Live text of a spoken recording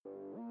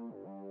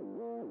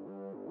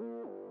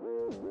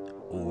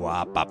Hey,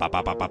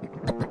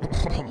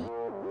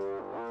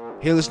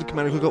 listen to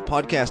Commander Cookout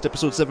Podcast,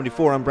 episode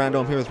 74. I'm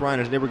Brando. I'm here with Ryan,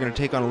 and today we're going to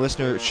take on a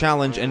listener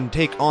challenge and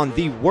take on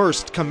the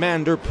worst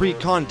Commander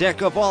pre-con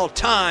deck of all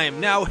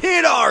time. Now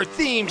hit our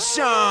theme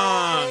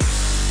song!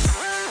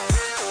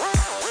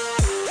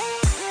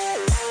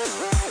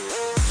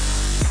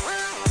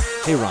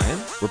 Hey, Ryan.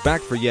 We're back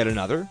for yet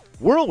another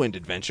whirlwind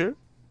adventure.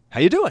 How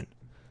you doing?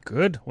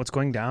 Good. What's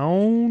going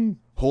down?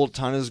 Whole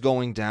ton is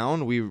going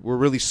down. We're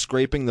really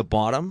scraping the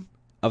bottom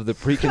of the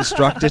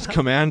pre-constructed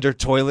Commander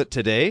toilet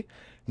today.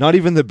 Not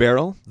even the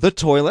barrel, the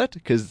toilet,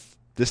 because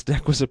this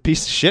deck was a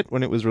piece of shit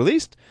when it was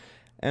released,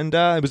 and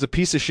it was a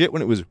piece of shit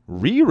when it was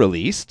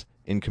re-released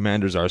in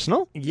Commander's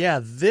Arsenal.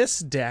 Yeah, this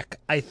deck,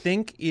 I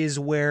think, is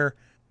where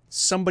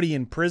somebody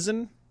in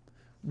prison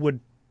would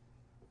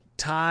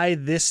tie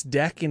this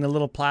deck in a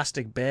little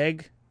plastic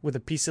bag with a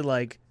piece of,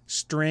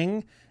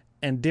 string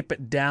and dip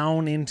it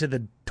down into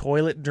the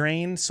toilet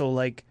drain so,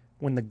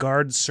 when the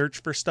guards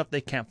search for stuff,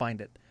 they can't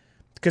find it.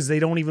 Because they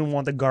don't even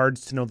want the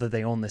guards to know that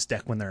they own this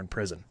deck when they're in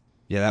prison.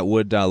 Yeah, that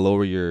would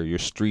lower your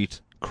street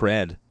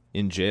cred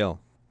in jail.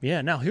 Yeah,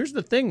 now here's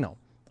the thing, though.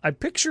 I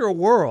picture a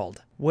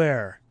world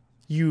where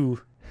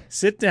you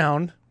sit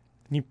down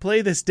and you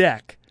play this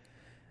deck.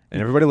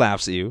 And everybody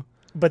laughs at you.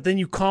 But then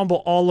you combo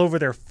all over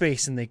their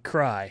face and they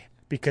cry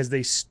because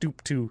they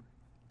stoop to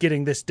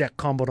getting this deck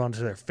comboed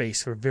onto their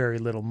face for very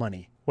little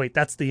money. Wait,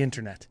 that's the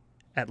internet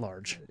at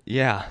large.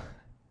 Yeah.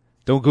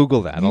 Don't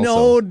Google that also.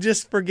 No,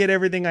 just forget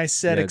everything I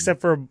said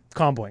except for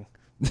comboing.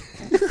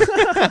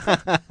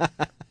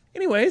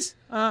 Anyways,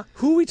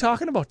 who are we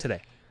talking about today?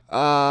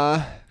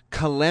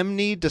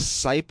 Kalemny,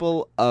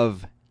 disciple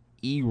of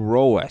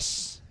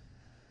Eros.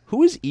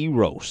 Who is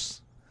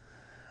Eros?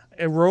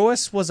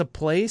 Eros was a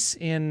place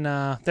in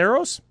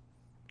Theros?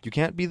 You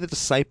can't be the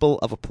disciple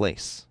of a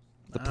place.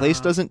 The place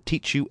doesn't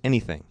teach you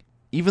anything.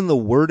 Even the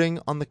wording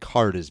on the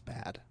card is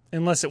bad.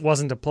 Unless it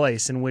wasn't a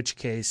place, in which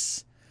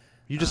case...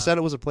 You just said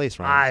it was a place,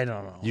 right? I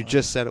don't know. You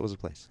just said it was a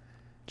place.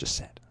 Just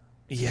said.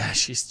 Yeah,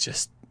 she's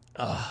just...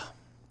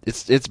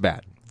 It's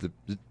bad.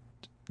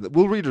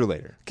 We'll read her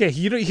later. Okay,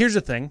 here's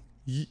the thing.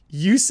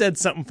 You said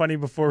something funny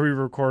before we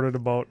recorded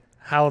about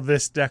how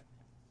this deck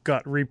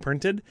got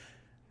reprinted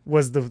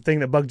was the thing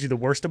that bugged you the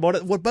worst about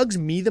it. What bugs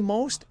me the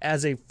most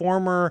as a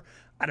former,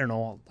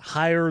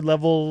 higher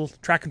level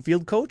track and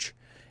field coach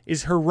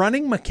is her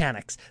running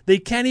mechanics. They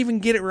can't even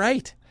get it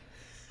right.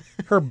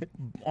 Her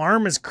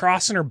arm is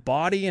crossing her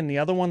body and the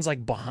other one's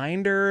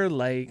behind her,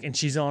 and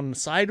she's on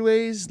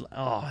sideways.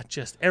 Oh,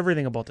 just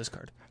everything about this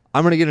card.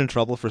 I'm going to get in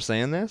trouble for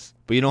saying this,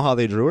 but you know how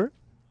they drew her?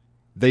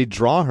 They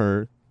draw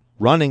her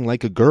running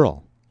like a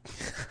girl.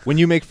 When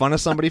you make fun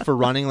of somebody for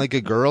running like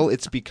a girl,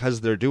 it's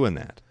because they're doing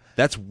that.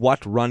 That's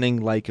what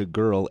running like a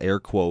girl, air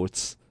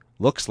quotes,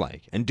 looks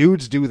like. And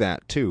dudes do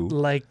that too.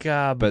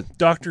 But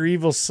Dr.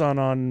 Evil's son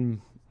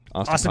on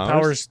Austin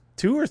Powers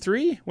 2 or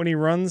 3 when he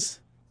runs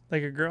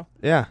like a girl.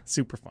 Yeah.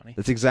 Super funny.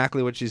 That's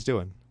exactly what she's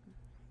doing.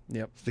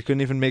 Yep. They couldn't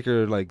even make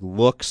her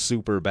look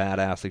super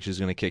badass, like she's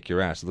going to kick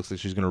your ass. It looks like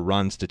she's going to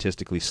run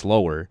statistically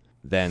slower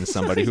than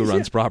somebody who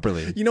runs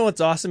properly. You know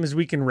what's awesome is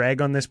we can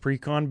rag on this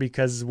pre-con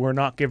because we're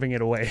not giving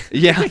it away.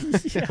 Yeah.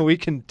 We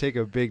can take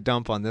a big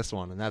dump on this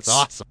one, and that's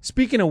awesome.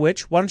 Speaking of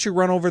which, why don't you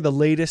run over the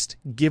latest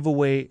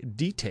giveaway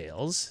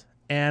details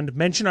and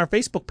mention our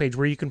Facebook page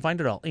where you can find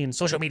it all in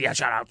social media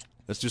shoutouts.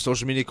 Let's do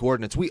social media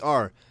coordinates. We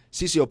are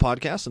CCO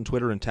Podcast on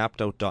Twitter and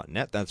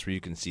tappedout.net. That's where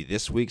you can see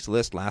this week's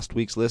list, last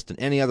week's list, and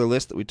any other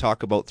list that we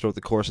talk about throughout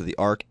the course of the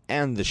arc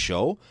and the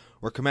show.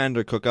 We're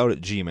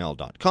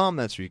commandercookout@gmail.com.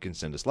 That's where you can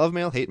send us love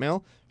mail, hate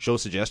mail, show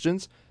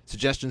suggestions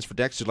for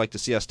decks you'd like to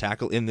see us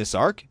tackle in this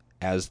arc,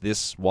 as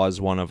this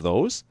was one of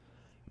those.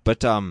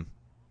 But no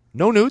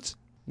nudes.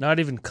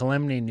 Not even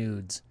Kalemny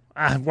nudes.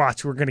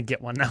 Watch, we're going to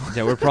get one now.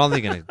 Yeah, we're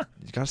probably going to...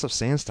 You got to stop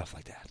saying stuff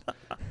like that.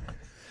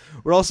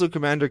 We're also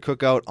Commander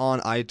Cookout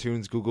on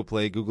iTunes, Google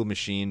Play, Google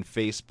Machine,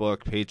 Facebook,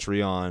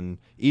 Patreon,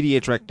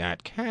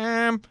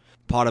 EDHREC.com,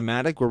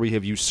 Podomatic, where we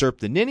have usurped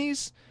the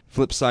ninnies,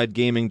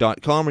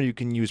 FlipsideGaming.com, where you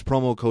can use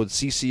promo code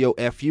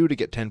CCOFU to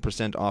get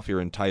 10% off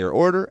your entire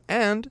order,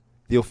 and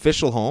the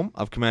official home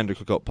of Commander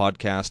Cookout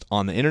Podcast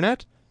on the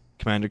internet,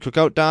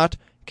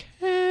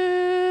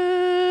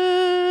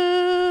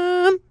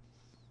 CommanderCookout.com.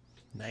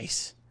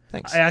 Nice.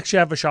 Thanks. I actually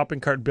have a shopping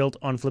cart built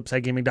on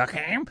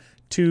FlipsideGaming.com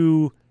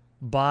to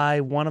buy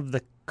one of the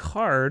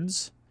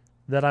cards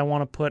that I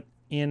want to put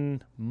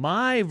in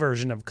my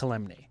version of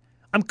Kalemny.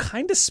 I'm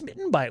kind of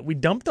smitten by it. We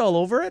dumped all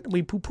over it.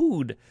 We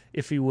poo-pooed,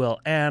 if you will.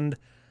 And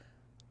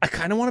I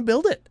kind of want to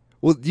build it.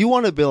 Well, you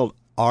want to build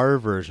our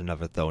version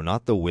of it, though,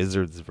 not the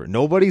Wizards version.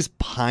 Nobody's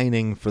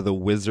pining for the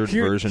Wizard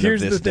version of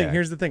this deck.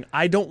 Here's the thing.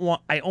 I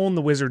own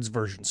the Wizards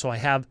version, so I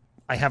have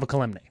a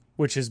Kalemny,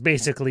 which is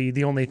basically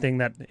the only thing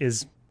that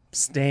is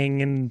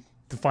staying in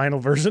the final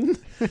version.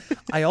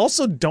 I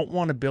also don't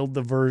want to build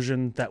the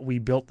version that we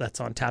built that's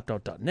on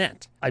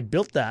tappedout.net. I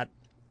built that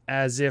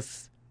as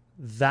if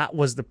that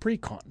was the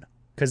pre-con,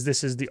 because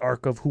this is the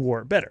arc of who wore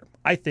it better.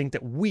 I think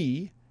that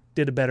we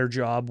did a better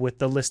job with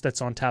the list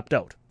that's on Tapped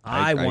Out.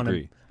 I want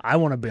agree.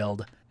 to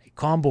build a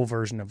combo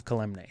version of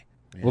Kalemne.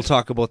 We'll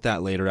talk about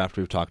that later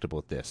after we've talked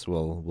about this.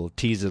 We'll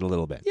tease it a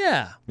little bit.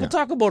 Yeah, we'll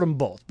talk about them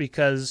both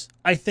because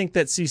I think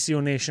that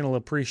CCO Nation will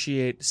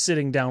appreciate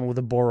sitting down with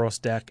a Boros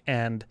deck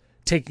and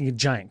taking a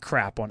giant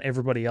crap on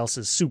everybody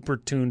else's super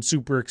tuned,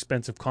 super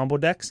expensive combo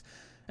decks,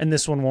 and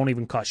this one won't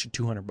even cost you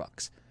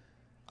 $200.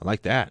 I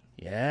like that.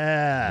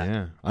 Yeah.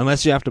 Yeah.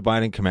 Unless you have to buy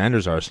it in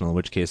Commander's Arsenal, in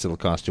which case it'll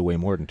cost you way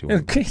more than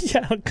 $200.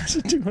 Yeah, it'll cost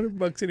you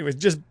 $200 anyways.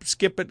 Just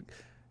skip it.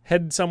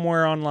 Head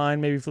somewhere online,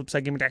 maybe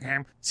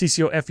flipsidegaming.com,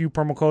 CCOFU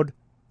promo code,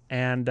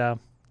 and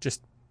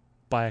just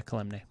buy a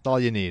Kalemne. That's all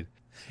you need.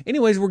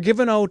 Anyways, we're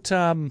giving out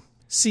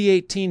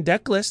C18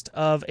 deck list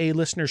of a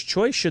listener's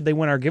choice should they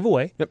win our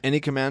giveaway. Yep. Any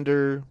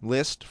Commander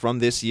list from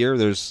this year,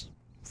 there's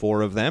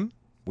 4 of them.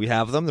 We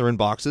have them. They're in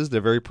boxes.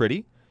 They're very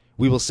pretty.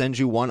 We will send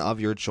you one of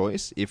your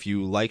choice. If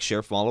you like,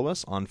 share, follow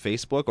us on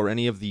Facebook or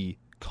any of the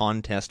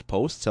contest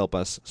posts, help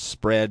us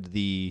spread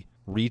the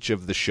reach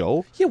of the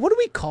show. Yeah, what do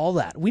we call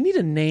that? We need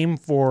a name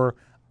for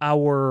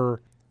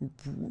our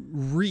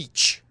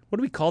reach. What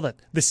do we call that?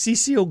 The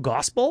CCO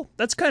gospel?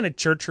 That's kind of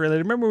church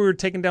related. Remember we were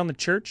taking down the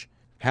church?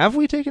 Have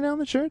we taken down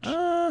the church?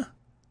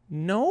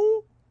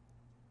 No?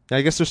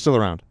 I guess they're still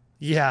around.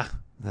 Yeah.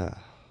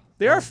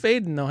 They are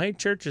fading though. Hey,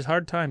 church is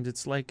hard times.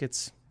 It's like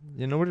it's...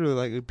 You know what?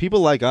 Like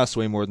people like us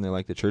way more than they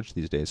like the church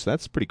these days. So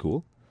that's pretty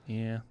cool.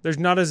 Yeah. There's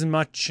not as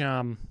much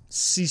CCO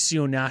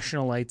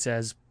nationalites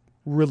as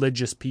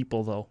religious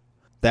people though.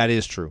 That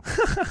is true.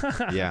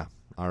 Yeah.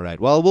 All right.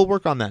 Well, we'll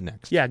work on that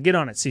next. Yeah, get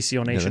on it,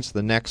 CCO Nation. Yeah,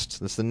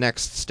 that's the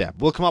next step.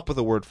 We'll come up with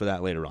a word for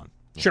that later on.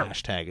 Sure.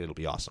 Hashtag it. It'll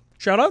be awesome.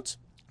 Shoutouts?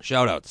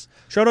 Shoutouts.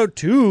 Shout out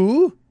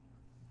to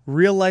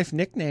real life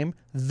nickname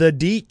The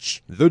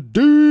Deech. The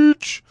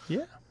Deech.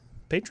 Yeah.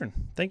 Patron.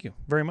 Thank you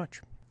very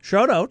much.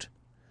 Shout out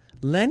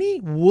Lenny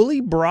Wooly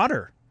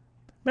Broader.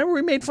 Remember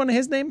we made fun of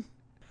his name?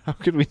 How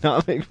could we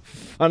not make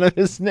fun of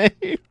his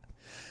name?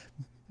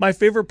 My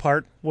favorite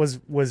part was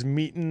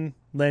meeting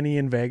Lenny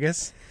in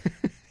Vegas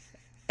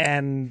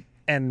and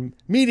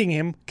meeting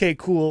him. Okay,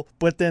 cool.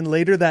 But then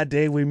later that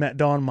day we met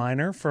Don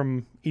Miner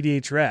from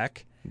EDH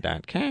Rec.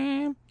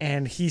 .com.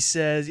 And he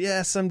says,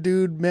 yeah, some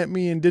dude met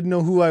me and didn't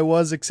know who I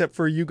was except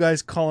for you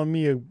guys calling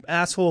me an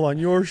asshole on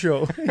your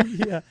show.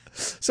 Yeah.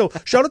 So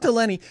shout out to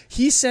Lenny.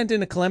 He sent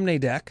in a Kalemne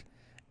deck.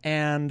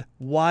 And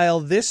while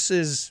this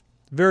is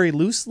very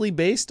loosely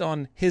based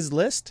on his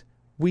list,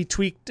 we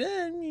tweaked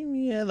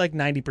like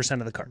 90%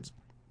 of the cards.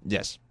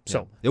 Yes.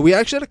 So yeah, we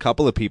actually had a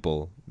couple of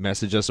people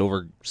message us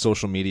over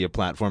social media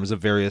platforms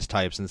of various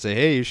types and say,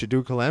 hey, you should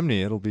do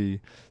Kalemne. It'll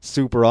be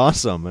super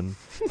awesome. And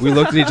we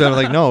looked at each other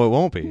like, no, it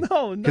won't be.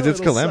 No. Because it's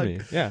it'll Kalemne.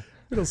 suck. Yeah.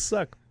 It'll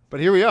suck. But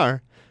here we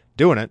are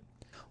doing it.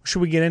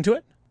 Should we get into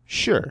it?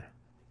 Sure.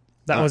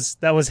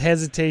 That was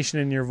hesitation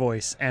in your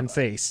voice and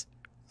face.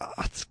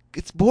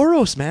 It's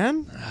Boros,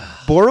 man.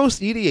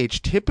 Boros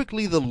EDH,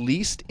 typically the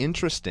least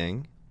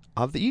interesting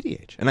of the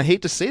EDH. And I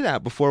hate to say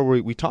that before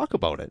we talk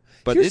about it,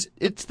 but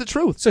it's the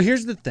truth. So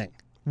here's the thing.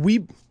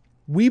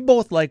 We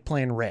both like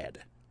playing red.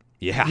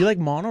 Yeah. You like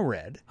mono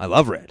red. I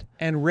love red.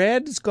 And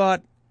red's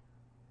got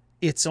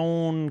its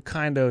own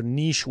kind of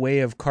niche way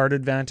of card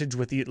advantage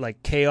with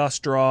like chaos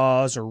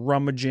draws or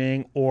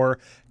rummaging or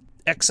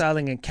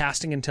exiling and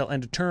casting until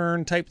end of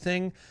turn type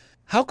thing.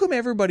 How come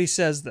everybody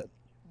says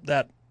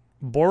that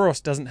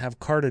Boros doesn't have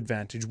card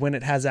advantage when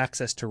it has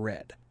access to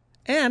red?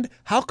 And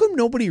how come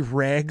nobody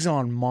rags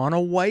on mono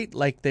white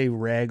like they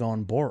rag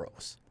on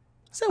Boros?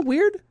 Is that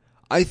weird?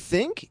 I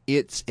think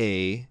it's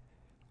a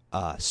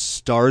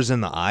stars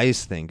in the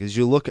eyes thing, because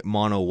you look at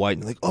mono white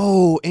and you're like,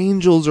 oh,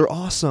 angels are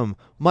awesome.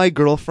 My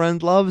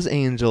girlfriend loves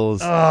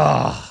angels.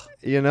 Ugh.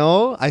 You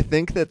know, I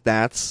think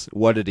that's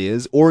what it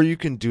is. Or you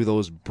can do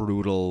those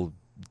brutal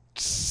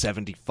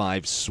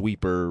 75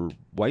 sweeper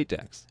white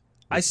decks.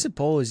 I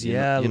suppose,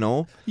 yeah. You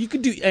know? You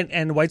could do,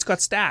 and white's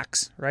got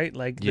stacks, right?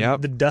 Like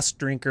the Dust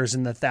Drinkers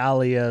and the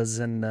Thalias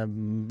and the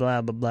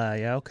blah, blah, blah.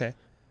 Yeah, okay.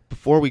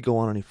 Before we go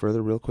on any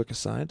further, real quick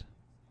aside,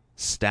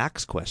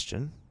 stacks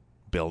question,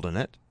 building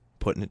it,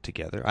 putting it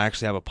together. I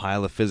actually have a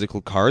pile of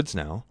physical cards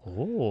now.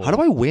 Oh. How do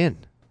I win?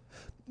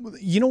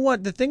 You know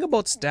what? The thing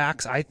about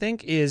stacks, I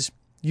think, is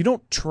you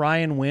don't try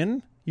and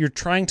win. You're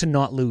trying to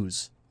not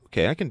lose.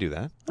 Okay, I can do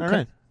that.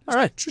 Okay. All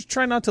right. Just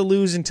try not to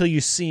lose until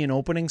you see an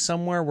opening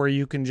somewhere where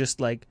you can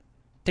just, like,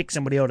 take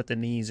somebody out at the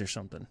knees or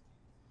something.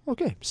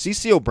 Okay.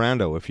 CCO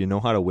Brando, if you know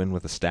how to win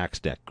with a stacks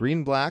deck.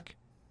 Green-black,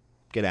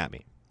 get at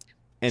me.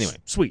 Anyway.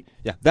 Sweet.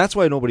 Yeah, that's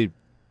why nobody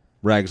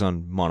rags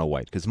on mono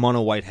white, because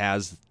mono white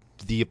has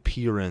the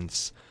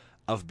appearance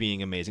of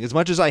being amazing. As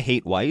much as I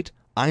hate white,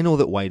 I know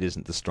that white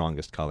isn't the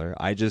strongest color.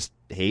 I just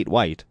hate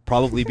white,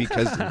 probably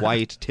because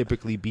white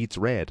typically beats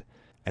red.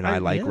 And I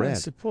like red. I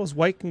suppose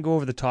white can go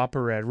over the top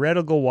of red. Red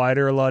will go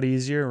wider a lot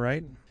easier,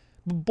 right?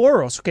 But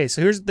Boros. Okay, so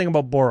here's the thing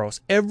about Boros.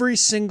 Every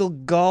single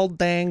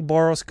goddamn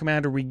Boros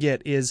commander we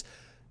get is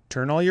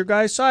turn all your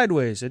guys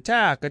sideways.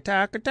 Attack,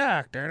 attack,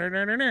 attack. Da, da,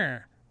 da, da, da.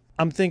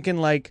 I'm thinking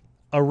like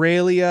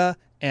Aurelia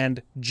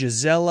and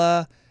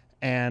Gisela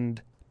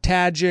and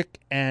Tajik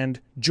and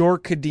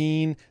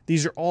Jorkadine.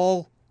 These are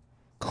all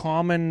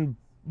common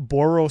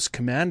Boros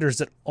commanders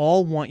that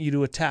all want you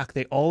to attack.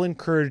 They all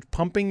encourage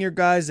pumping your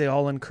guys. They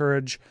all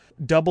encourage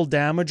double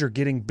damage or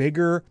getting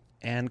bigger.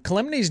 And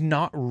Kalemne's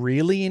not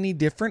really any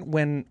different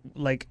when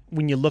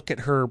you look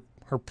at her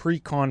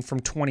pre-con from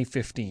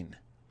 2015.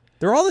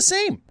 They're all the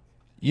same.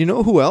 You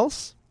know who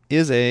else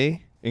is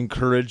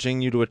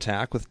encouraging you to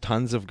attack with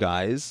tons of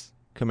guys,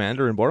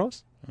 Commander in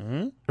Boros?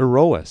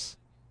 Iroas.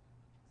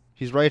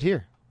 He's right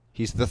here.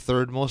 He's the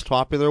third most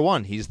popular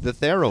one. He's the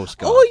Theros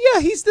god. Oh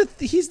yeah, he's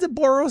the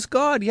Boros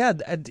god. Yeah,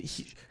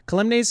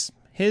 Kalemne's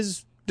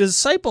his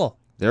disciple.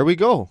 There we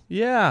go.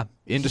 Yeah.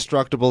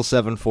 Indestructible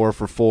 7/4 for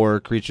 4.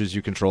 Creatures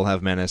you control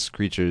have menace.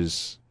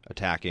 Creatures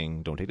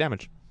attacking don't take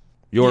damage.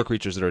 Your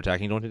creatures that are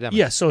attacking don't take damage.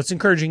 Yeah, so it's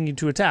encouraging you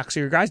to attack so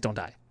your guys don't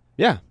die.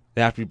 Yeah.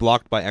 They have to be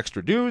blocked by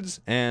extra dudes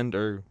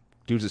or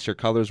dudes that share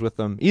colors with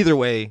them. Either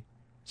way,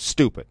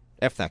 stupid.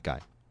 F that guy.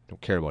 Don't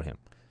care about him.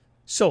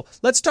 So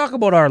let's talk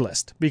about our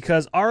list,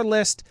 because our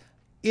list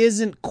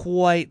isn't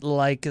quite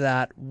like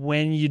that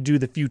when you do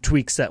the few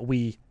tweaks that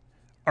we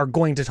are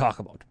going to talk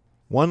about.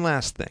 One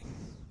last thing.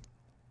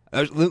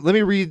 Let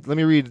me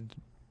read.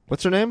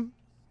 What's her name?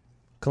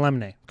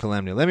 Kalemne.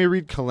 Kalemne. Let me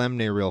read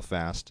Kalemne real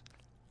fast.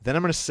 Then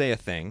I'm going to say a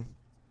thing,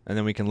 and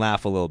then we can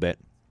laugh a little bit.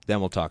 Then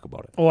we'll talk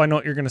about it. Oh, I know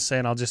what you're going to say,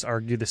 and I'll just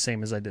argue the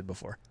same as I did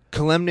before.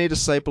 Kalemne,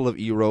 Disciple of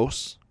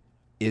Eros,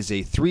 is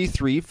a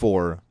 3/3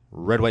 for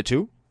red, white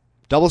 2.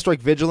 Double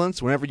Strike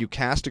Vigilance. Whenever you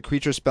cast a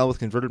creature spell with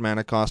converted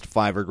mana cost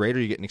 5 or greater,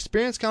 you get an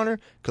experience counter.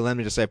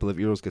 Kalemne, Disciple of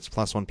Eros gets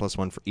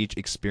 +1/+1 for each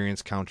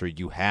experience counter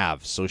you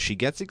have. So she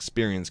gets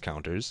experience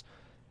counters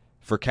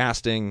for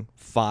casting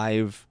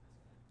 5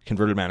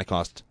 converted mana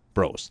cost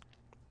bros.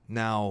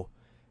 Now,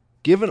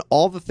 given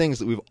all the things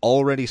that we've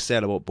already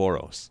said about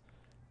Boros,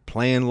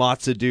 playing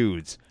lots of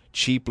dudes,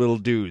 cheap little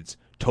dudes,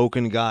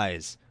 token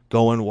guys,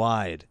 going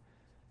wide,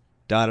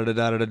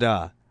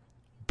 da-da-da-da-da-da,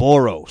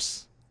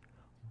 Boros.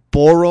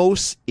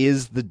 Boros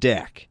is the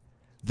deck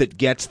that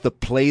gets to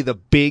play the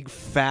big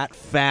fat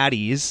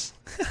fatties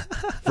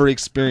for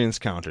experience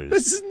counters.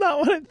 This is not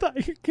what I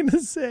thought you were going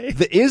to say.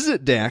 The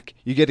Izzet deck,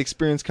 you get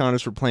experience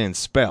counters for playing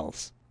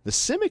spells. The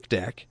Simic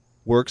deck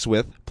works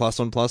with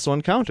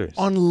 +1/+1 counters.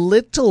 On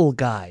little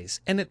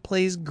guys, and it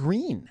plays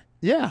green.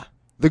 Yeah.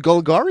 The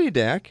Golgari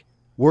deck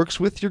works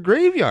with your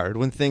graveyard.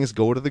 When things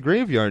go to the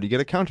graveyard, you get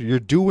a counter. You're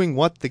doing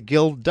what the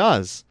guild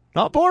does.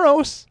 Not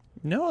Boros.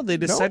 No, they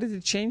decided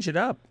to change it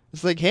up.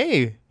 It's like,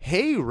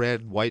 hey,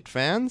 red-white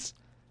fans.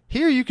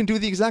 Here you can do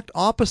the exact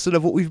opposite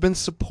of what we've been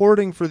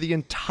supporting for the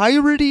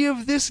entirety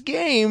of this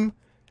game,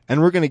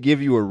 and we're going to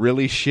give you a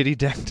really shitty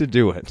deck to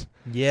do it.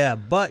 Yeah,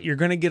 but you're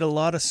going to get a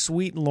lot of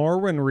sweet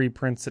Lorwyn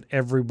reprints that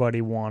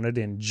everybody wanted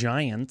in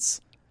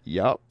Giants.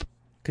 Yup.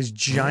 Because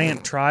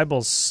Giant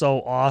Tribal's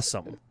so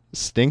awesome.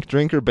 Stink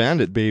Drinker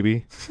Bandit,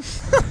 baby.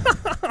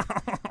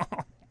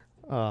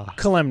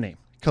 Kalemne.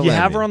 You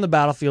have her on the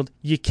battlefield.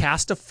 You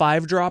cast a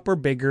 5-drop or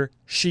bigger.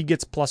 She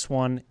gets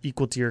 +1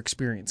 equal to your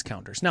experience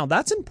counters. Now,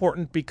 that's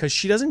important because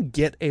she doesn't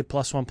get a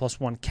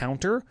 +1/+1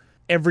 counter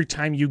every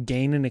time you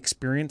gain an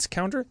experience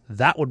counter.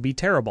 That would be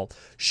terrible.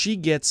 She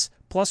gets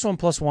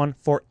 +1/+1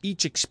 for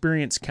each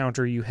experience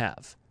counter you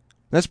have.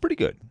 That's pretty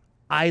good.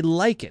 I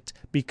like it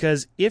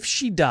because if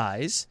she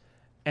dies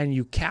and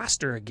you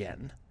cast her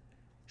again,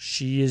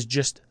 she is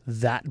just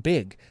that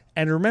big.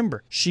 And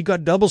remember, she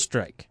got double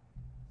strike.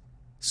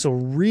 So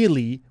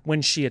really,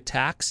 when she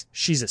attacks,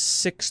 she's a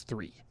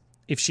 6/3.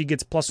 If she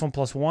gets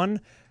 +1/+1,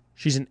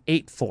 she's an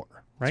 8/4,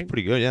 right? That's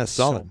pretty good, yeah,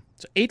 solid.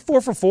 So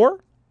 8/4 for 4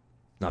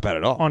 Not bad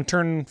at all. on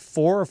turn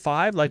 4 or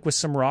 5, like with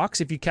some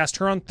rocks. If you cast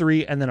her on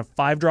 3 and then a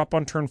 5-drop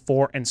on turn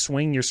 4 and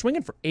swing, you're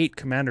swinging for 8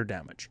 commander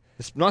damage.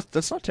 That's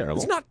not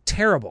terrible. It's not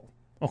terrible,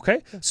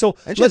 okay? So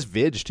and she has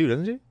Vig, too,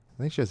 doesn't she? I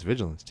think she has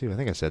Vigilance, too. I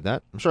think I said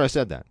that. I'm sure I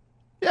said that.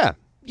 Yeah.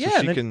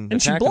 Yeah, so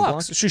and she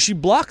blocks. So she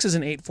blocks as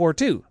an 8/4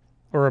 too.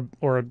 Or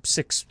a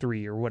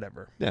 6/3 or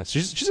whatever. Yeah,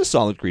 she's a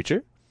solid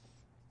creature.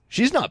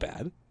 She's not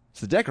bad.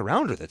 It's the deck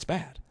around her that's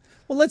bad.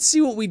 Well, let's see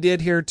what we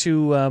did here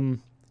to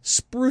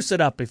spruce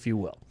it up, if you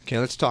will. Okay,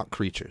 let's talk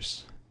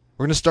creatures.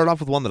 We're going to start off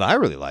with one that I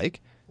really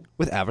like,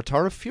 with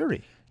Avatar of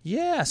Fury.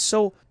 Yeah,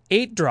 so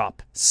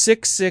 8-drop,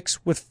 6/6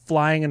 with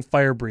flying and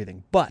fire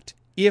breathing. But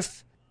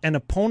if an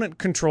opponent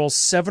controls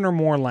 7 or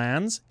more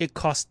lands, it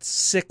costs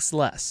 6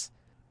 less.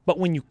 But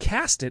when you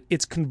cast it,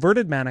 its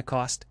converted mana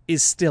cost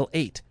is still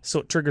 8, so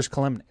it triggers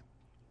Kalemne.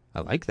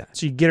 I like that.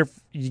 So you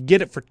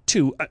get it for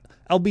 2,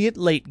 albeit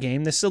late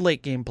game. This is a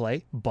late game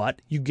play,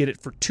 but you get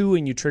it for 2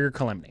 and you trigger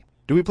Kalemne.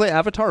 Do we play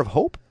Avatar of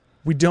Hope?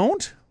 We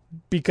don't,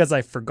 because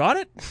I forgot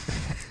it.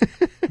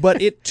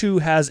 But it too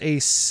has a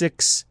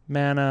 6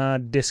 mana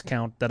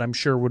discount that I'm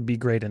sure would be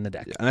great in the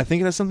deck. And I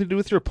think it has something to do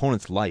with your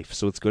opponent's life,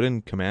 so it's good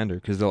in Commander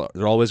because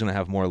they're always going to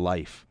have more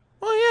life.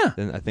 Oh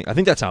yeah, And I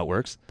think that's how it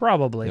works.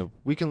 probably. You know,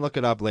 we can look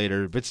it up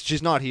later, but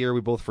she's not here. We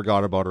both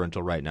forgot about her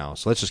until right now,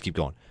 so let's just keep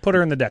going. Put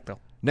her in the deck though.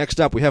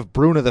 Next up, we have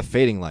Bruna the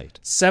Fading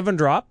Light.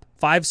 7-drop,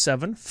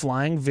 5/7,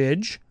 flying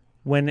Vig.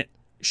 When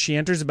she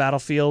enters the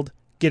battlefield,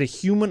 get a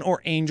human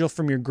or angel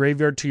from your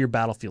graveyard to your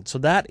battlefield. So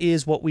that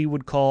is what we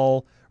would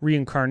call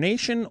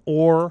reincarnation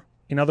or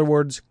In other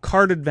words,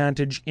 card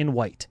advantage in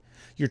white.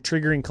 You're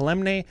triggering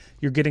Kalemne,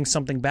 you're getting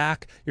something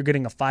back, you're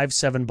getting a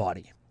 5/7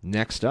 body.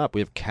 Next up,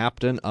 we have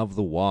Captain of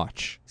the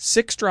Watch.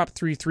 6-drop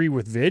 3/3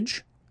 with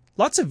Vig.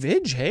 Lots of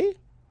Vig, hey?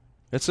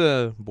 It's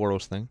a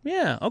Boros thing.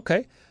 Yeah,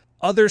 okay.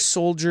 Other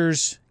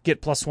soldiers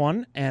get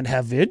 +1 and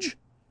have Vig.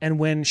 And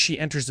when she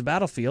enters the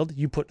battlefield,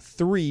 you put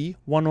 3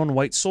 1/1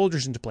 white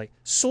soldiers into play.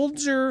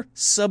 Soldier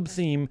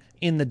sub-theme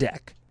in the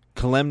deck.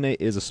 Kalemne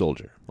is a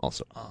soldier,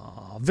 also.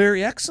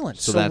 Very excellent.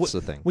 So that's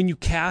the thing. When you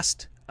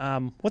cast,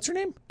 what's her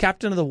name?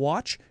 Captain of the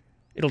Watch,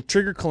 it'll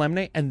trigger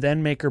Kalemne and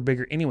then make her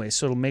bigger anyway.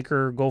 So it'll make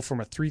her go from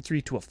a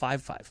 3/3 to a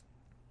 5/5.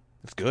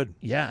 That's good.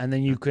 Yeah, and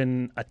then you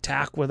can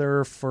attack with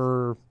her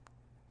for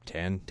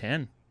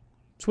 10.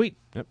 Sweet.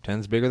 Yep,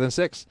 10's bigger than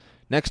 6.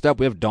 Next up,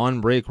 we have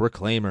Dawnbreak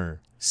Reclaimer.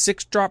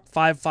 6-drop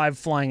 5/5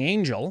 Flying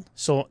Angel.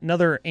 So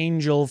another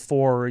angel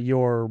for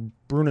your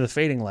Bruna the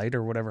Fading Light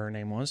or whatever her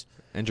name was.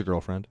 And your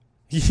girlfriend.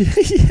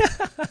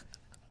 Yeah.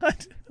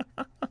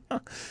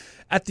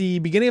 At the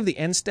beginning of the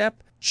end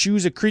step,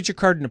 choose a creature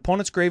card in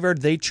opponent's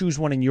graveyard. They choose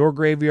one in your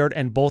graveyard,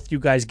 and both you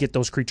guys get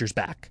those creatures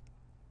back.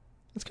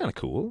 That's kind of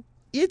cool.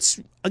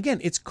 It's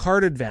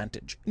card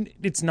advantage.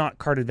 It's not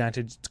card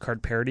advantage, it's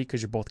card parity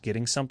because you're both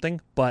getting something,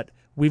 but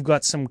we've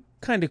got some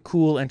kind of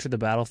cool enter the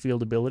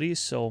battlefield abilities,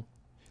 so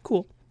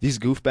cool. These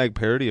goofbag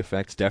parody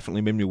effects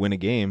definitely made me win a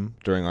game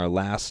during our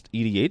last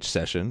EDH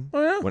session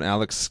when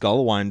Alex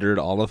Skullwindered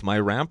all of my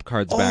ramp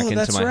cards back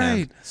into my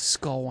hand.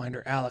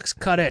 Skullwinder, Alex,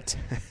 cut it.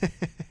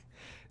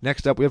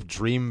 Next up, we have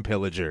Dream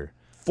Pillager.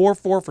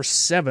 4/4 for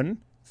 7,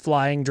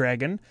 Flying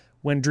Dragon.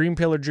 When Dream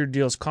Pillager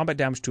deals combat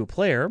damage to a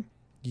player,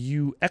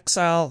 you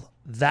exile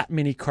that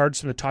many cards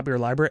from the top of your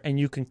library and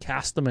you can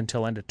cast them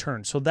until end of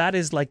turn. So that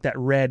is like that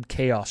red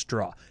chaos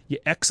draw. You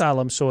exile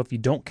them, so if you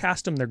don't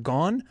cast them, they're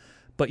gone.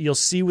 But you'll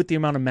see with the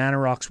amount of mana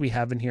rocks we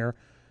have in here,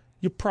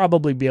 you'll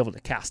probably be able to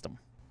cast them.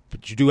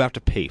 But you do have to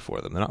pay for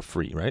them. They're not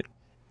free, right?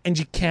 And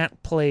you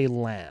can't play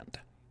land.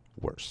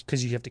 Worse.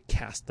 Because you have to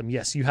cast them.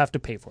 Yes, you have to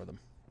pay for them.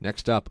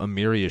 Next up,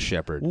 Emiria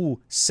Shepherd. Ooh,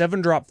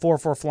 7-drop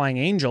 4/4 Flying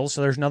Angel.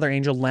 So there's another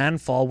angel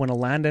landfall. When a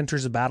land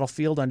enters the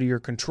battlefield under your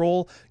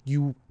control,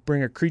 you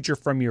bring a creature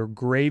from your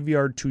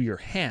graveyard to your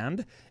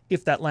hand.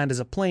 If that land is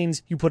a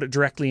plains, you put it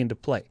directly into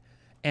play.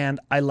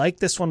 And I like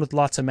this one with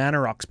lots of mana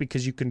rocks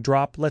because you can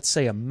drop, let's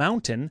say, a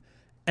mountain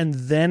and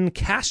then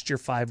cast your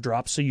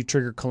 5-drop so you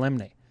trigger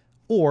Kalemne.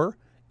 Or,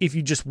 if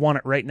you just want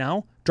it right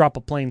now, drop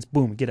a plains,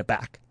 boom, get it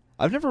back.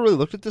 I've never really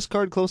looked at this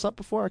card close up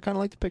before. I kind of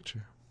like the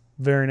picture.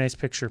 Very nice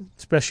picture,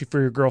 especially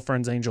for your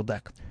girlfriend's angel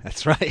deck.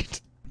 That's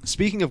right.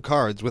 Speaking of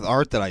cards with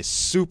art that I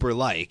super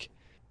like,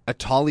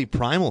 Atali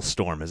Primal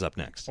Storm is up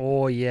next.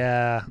 Oh,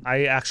 yeah.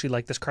 I actually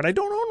like this card. I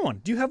don't own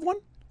one. Do you have one?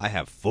 I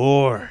have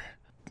 4.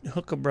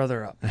 Hook a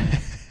brother up.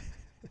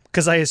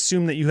 Because I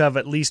assume that you have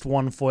at least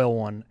one foil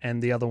one,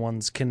 and the other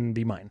ones can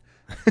be mine.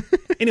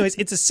 Anyways,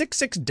 it's a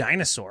 6/6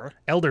 dinosaur,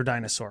 Elder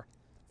Dinosaur.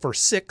 For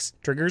 6,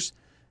 triggers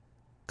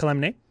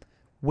Kalemne.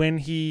 When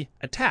he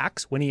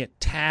attacks,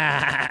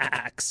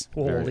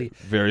 holy.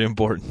 Very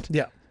important.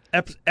 Yeah.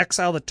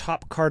 Exile the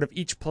top card of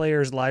each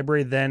player's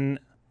library, then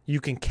you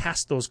can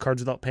cast those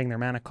cards without paying their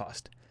mana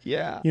cost.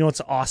 Yeah. You know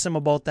what's awesome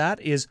about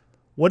that is,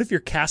 what if you're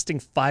casting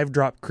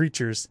 5-drop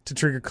creatures to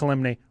trigger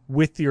Kalemne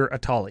with your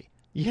Atali?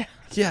 Yeah.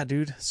 Yeah,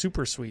 dude.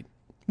 Super sweet.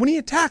 When he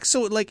attacks,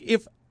 so like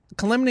if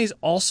Kalemne's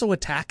also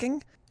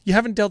attacking, you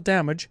haven't dealt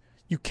damage,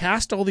 you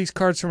cast all these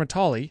cards from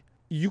Atali,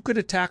 you could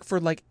attack for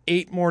like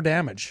 8 more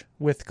damage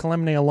with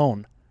Kalemne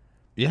alone.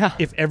 Yeah.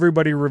 If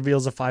everybody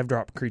reveals a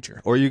 5-drop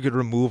creature. Or you could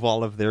remove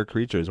all of their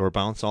creatures or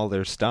bounce all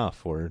their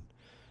stuff. Or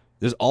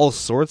there's all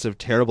sorts of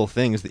terrible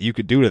things that you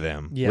could do to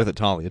them with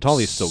Atali.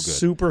 Atali is so good.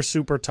 Super,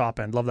 super top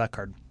end. Love that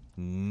card.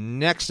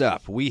 Next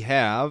up, we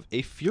have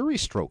a Fury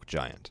Stroke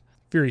Giant.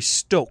 Fury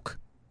Stoke.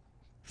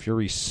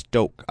 Fury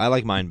Stoke. I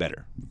like mine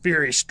better.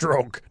 Fury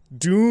Stroke.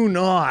 Do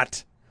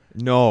not.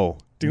 No.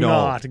 Do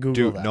not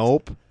Google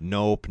that.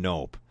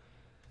 Nope.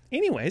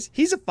 Anyways,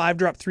 he's a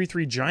 5-drop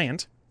 3/3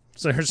 giant.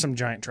 So here's some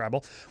giant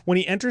tribal. When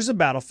he enters a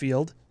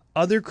battlefield,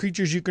 other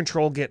creatures you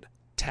control get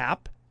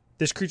tap.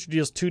 This creature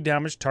deals 2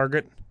 damage,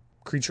 target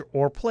creature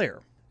or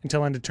player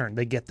until end of turn.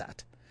 They get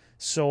that.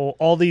 So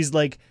all these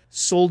like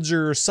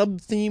soldier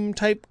sub-theme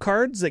type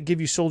cards that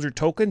give you soldier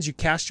tokens, you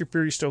cast your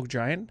Fury Stoke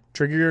Giant,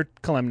 trigger your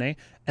Kalemne,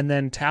 and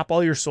then tap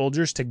all your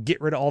soldiers to get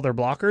rid of all their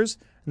blockers,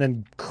 and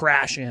then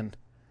crash in.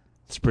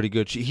 It's pretty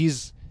good.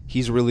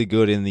 He's really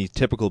good in the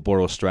typical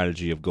Boros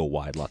strategy of go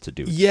wide, lots of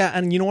dudes. Yeah,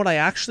 and you know what? I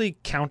actually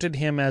counted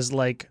him as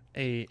like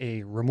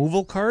a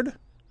removal card,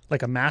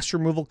 like a mass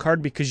removal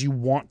card, because you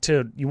want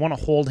to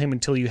hold him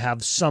until you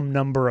have some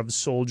number of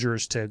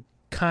soldiers to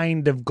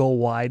kind of go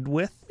wide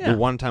with. Yeah. The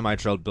one time I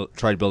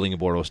tried building a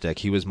Boros deck,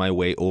 he was my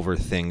way over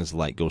things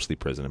like Ghostly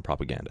Prison and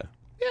Propaganda.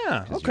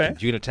 Yeah, okay.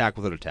 You can attack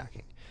without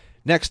attacking.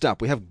 Next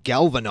up, we have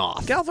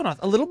Galvanoth. Galvanoth,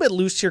 a little bit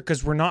loose here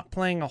because we're not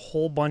playing a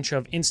whole bunch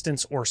of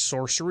instants or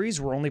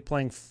sorceries. We're only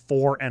playing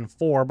 4 and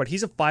 4, but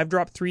he's a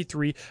 5-drop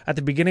 3/3. At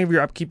the beginning of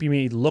your upkeep, you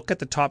may look at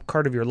the top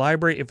card of your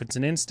library. If it's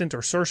an instant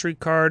or sorcery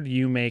card,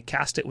 you may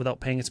cast it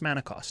without paying its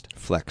mana cost.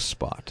 Flex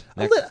spot.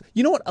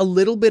 You know what? A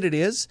little bit it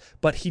is,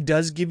 but he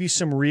does give you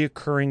some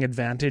reoccurring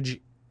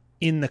advantage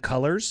in the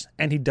colors,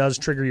 and he does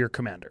trigger your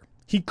commander.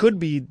 He could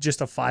be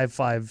just a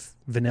 5/5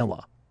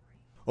 vanilla.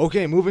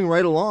 Okay, moving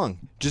right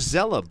along.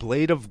 Gisela,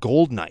 Blade of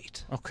Gold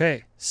Knight.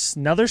 Okay,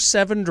 another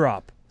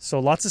 7-drop. So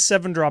lots of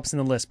 7-drops in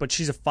the list, but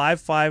she's a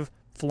 5/5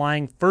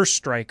 flying first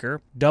striker,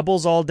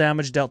 doubles all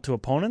damage dealt to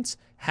opponents,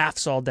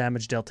 halves all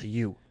damage dealt to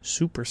you.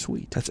 Super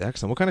sweet. That's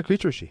excellent. What kind of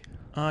creature is she?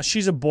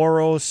 She's a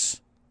Boros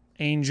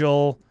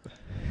angel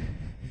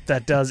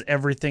that does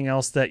everything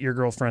else that your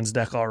girlfriend's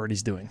deck already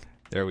is doing.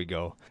 There we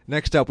go.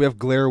 Next up, we have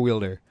Glare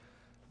Wielder.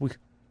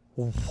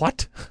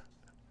 What?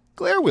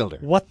 Glare Wielder.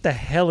 What the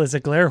hell is a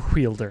Glare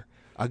Wielder?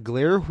 A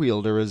Glare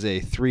Wielder is a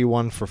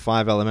 3/1 for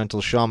 5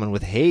 elemental shaman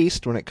with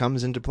haste. When it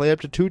comes into play,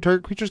 up to 2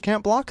 target creatures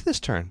can't block this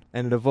turn,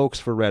 and it evokes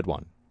for red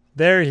 1.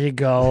 There you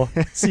go.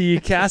 So you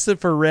cast it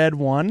for red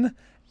 1,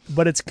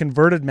 but its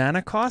converted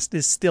mana cost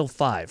is still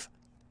 5.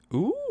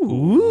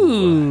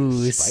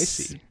 Ooh,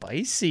 spicy.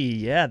 Spicy,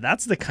 yeah.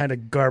 That's the kind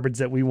of garbage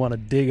that we want to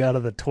dig out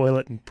of the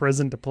toilet in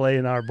prison to play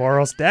in our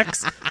Boros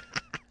decks.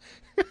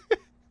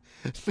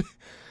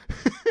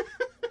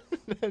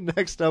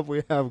 Next up,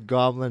 we have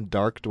Goblin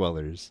Dark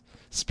Dwellers.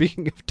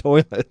 Speaking of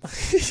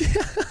toilets.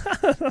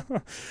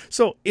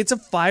 So it's a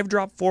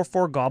 5-drop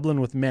 4/4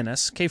 goblin with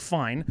menace. Okay,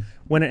 fine.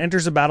 When it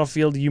enters the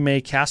battlefield, you may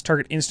cast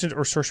target instant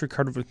or sorcery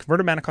card with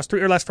converted mana cost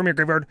 3 or less from your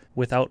graveyard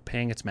without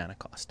paying its mana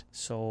cost.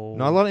 So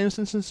not a lot of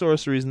instants and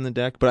sorceries in the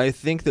deck, but I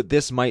think that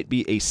this might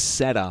be a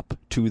setup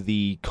to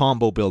the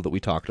combo build that we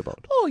talked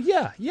about. Oh,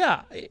 yeah.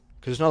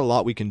 Because there's not a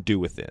lot we can do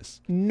with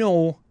this.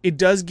 No, it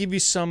does give you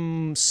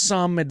some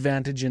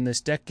advantage in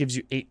this deck. Gives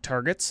you 8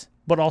 targets,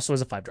 but also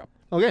as a 5-drop.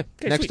 Okay,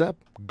 next sweet. up,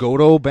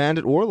 Godo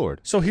Bandit Warlord.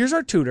 So here's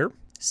our tutor.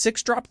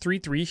 6-drop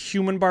 3/3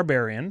 human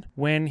barbarian.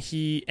 When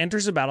he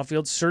enters the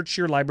battlefield, search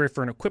your library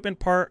for an equipment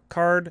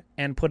card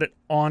and put it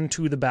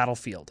onto the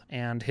battlefield.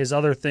 And his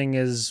other thing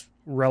is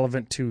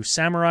relevant to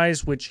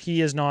samurais, which he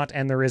is not,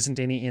 and there isn't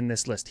any in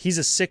this list. He's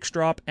a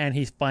 6-drop, and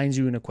he finds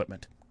you an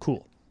equipment.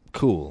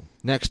 Cool.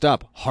 Next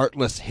up,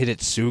 Heartless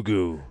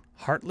Hidetsugu.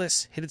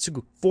 Heartless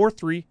Hidetsugu.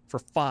 4/3 for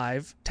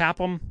 5. Tap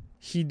him.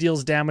 He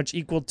deals damage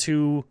equal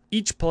to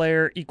each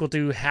player, equal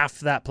to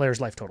half that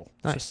player's life total.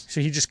 Nice. So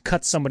he just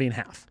cuts somebody in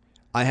half.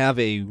 I have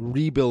a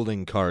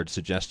rebuilding card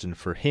suggestion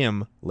for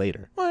him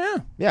later. Oh,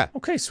 yeah. Yeah.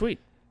 Okay, sweet.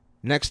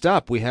 Next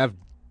up, we have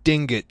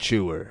Dinget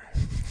Chewer.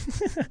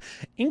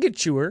 Ingot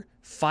Chewer,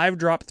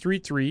 5-drop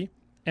 3/3,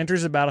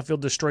 enters the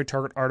battlefield, destroy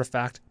target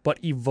artifact,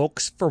 but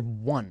evokes for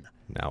 1.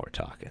 Now we're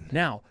talking.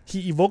 Now,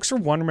 he evokes for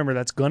 1. Remember,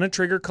 that's going to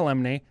trigger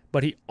Kalemne,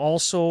 but he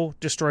also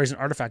destroys an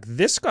artifact.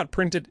 This got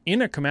printed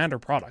in a Commander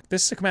product.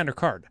 This is a Commander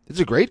card. It's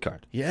a great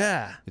card.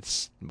 Yeah.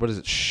 It's, what is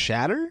it,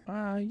 Shatter?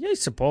 Yeah, I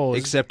suppose.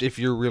 Except if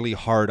you're really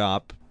hard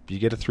up, you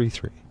get a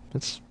 3/3.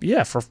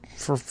 Yeah, for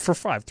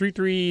 5.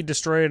 3/3,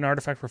 destroy an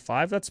artifact for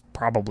 5. That's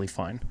probably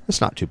fine. That's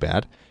not too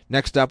bad.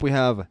 Next up, we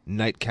have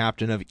Knight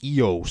Captain of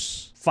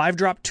Eos.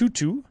 5-drop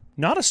 2/2.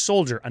 Not a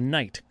soldier, a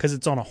knight, because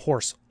it's on a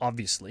horse,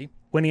 obviously.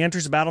 When he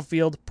enters the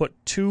battlefield, put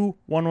 2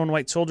 1/1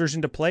 white soldiers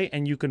into play,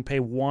 and you can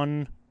pay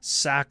 1,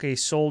 sack a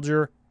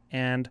soldier,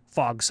 and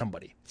fog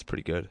somebody. It's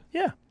pretty good.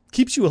 Yeah.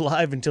 Keeps you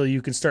alive until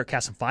you can start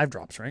casting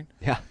 5-drops, right?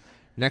 Yeah.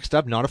 Next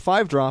up, not a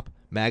 5-drop,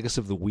 Magus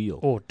of the Wheel.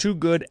 Oh, too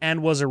good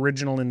and was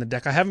original in the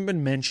deck. I haven't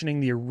been mentioning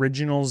the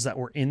originals that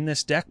were in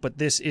this deck, but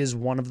this is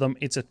one of them.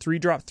 It's a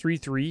 3-drop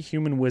 3/3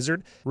 human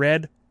wizard.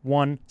 Red,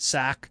 1,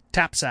 sack,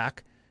 tap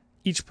sack.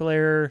 Each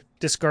player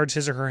discards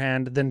his or her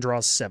hand, then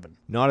draws 7.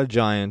 Not a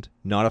giant,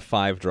 not a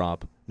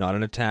 5-drop, not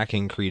an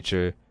attacking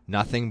creature,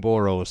 nothing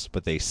Boros,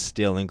 but they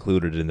still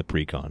included it in the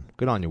precon.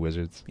 Good on you,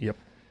 Wizards. Yep.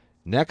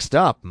 Next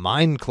up,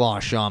 Mindclaw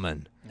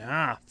Shaman.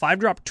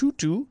 5-drop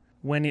 2/2.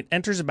 When it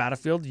enters a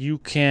battlefield, you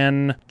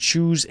can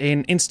choose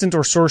an instant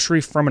or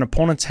sorcery from an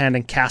opponent's hand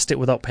and cast it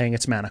without paying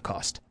its mana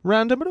cost.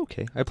 Random, but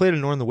okay. I played a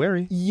Norn the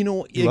Wary. You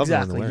know, You love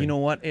exactly. Norn the You know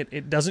what?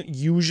 It doesn't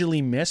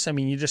usually miss. I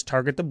mean, you just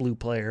target the blue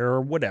player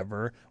or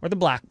whatever, or the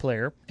black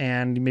player,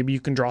 and maybe you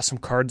can draw some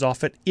cards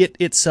off it. It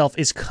itself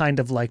is kind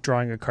of like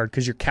drawing a card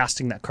because you're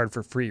casting that card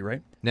for free,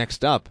 right?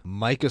 Next up,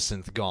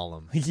 Mycosynth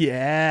Golem.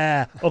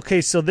 Yeah. Okay,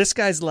 so this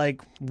guy's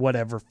like,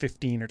 whatever,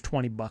 15 or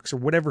 20 bucks or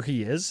whatever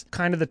he is.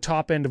 Kind of the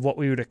top end of what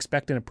we would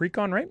expect in a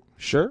precon, right?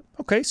 Sure.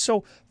 Okay,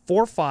 so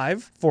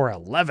 4/5 for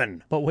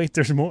 11. But wait,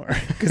 there's more,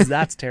 because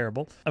that's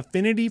terrible.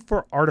 Affinity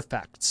for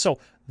artifacts. So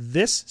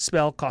this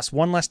spell costs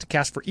 1 less to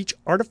cast for each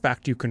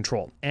artifact you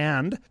control.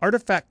 And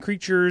artifact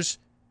creatures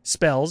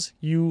spells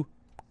you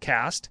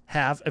cast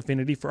have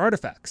affinity for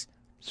artifacts.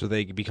 So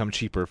they become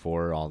cheaper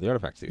for all the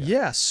artifacts you have.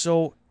 Yeah,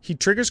 so he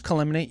triggers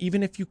Kalemne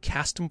even if you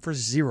cast him for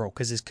 0,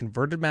 because his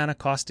converted mana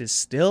cost is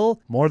still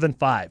more than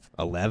 5.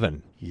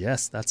 11.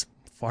 Yes, that's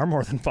far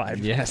more than 5.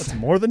 Yes. That's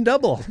more than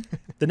double.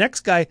 The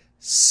next guy,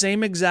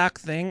 same exact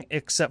thing,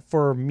 except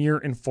for Mere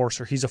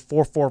Enforcer. He's a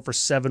 4/4 for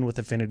 7 with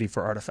affinity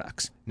for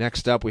artifacts.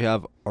 Next up, we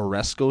have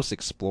Oreskos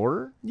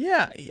Explorer.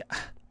 Yeah.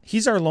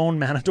 He's our lone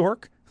mana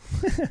dork.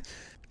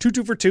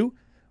 2/2 for 2.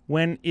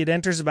 When it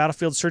enters the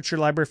battlefield, search your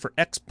library for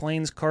X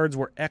planes cards,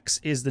 where X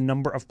is the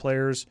number of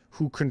players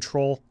who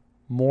control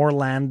more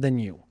land than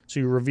you. So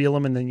you reveal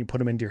them and then you put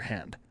them into your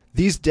hand.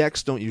 These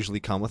decks don't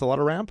usually come with a lot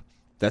of ramp.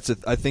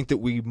 I think that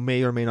we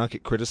may or may not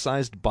get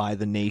criticized by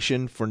the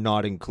nation for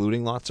not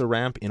including lots of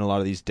ramp in a lot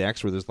of these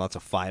decks where there's lots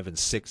of 5 and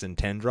 6 and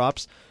 10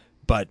 drops.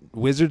 But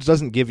Wizards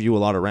doesn't give you a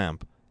lot of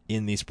ramp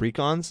in these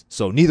precons,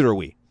 so neither are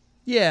we.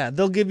 Yeah,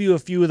 they'll give you a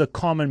few of the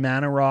common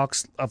mana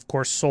rocks. Of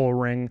course, Soul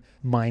Ring,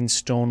 Mind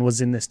Stone was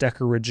in this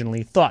deck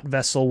originally. Thought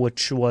Vessel,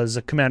 which was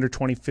a Commander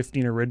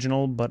 2015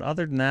 original. But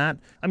other than that,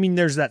 I mean,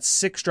 there's that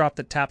 6-drop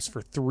that taps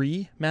for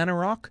 3 mana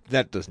rock.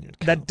 That doesn't even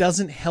count. That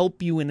doesn't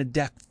help you in a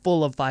deck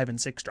full of 5 and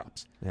 6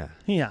 drops. Yeah.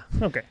 Yeah,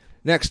 okay.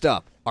 Next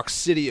up,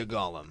 Oxidia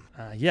Golem.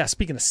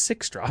 Speaking of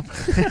 6-drop.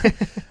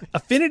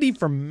 Affinity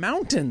for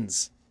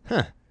Mountains.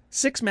 Huh.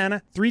 6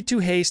 mana,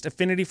 3/2 haste,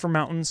 affinity for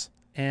mountains.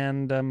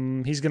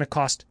 And he's going to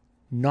cost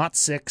not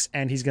 6,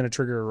 and he's going to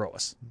trigger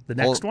Erois. The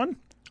next one?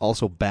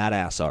 Also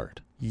badass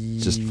art.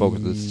 Let's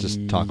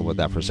just talk about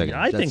that for a second.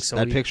 Yeah, I think so.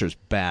 That picture's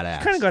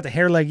badass. Kind of got the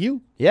hair like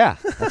you. Yeah,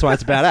 that's why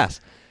it's badass.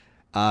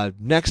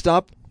 Next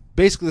up,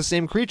 basically the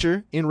same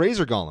creature in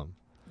Razor Golem.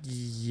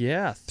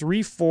 Yeah,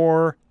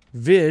 3/4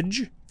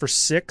 Vig for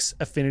 6,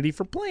 affinity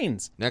for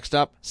planes. Next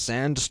up,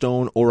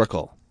 Sandstone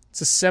Oracle.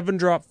 It's a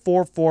 7-drop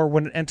 4/4.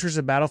 When it enters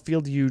the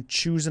battlefield, you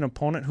choose an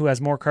opponent who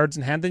has more cards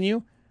in hand than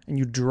you, and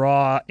you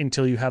draw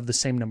until you have the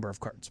same number of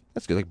cards.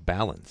 That's good, like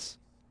balance.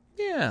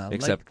 Yeah.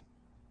 Except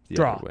the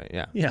draw. other way.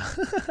 Yeah. Yeah.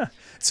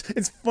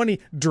 It's funny.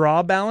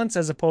 Draw balance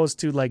as opposed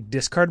to like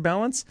discard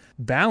balance.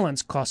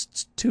 Balance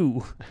costs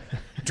 2.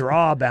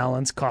 Draw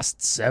balance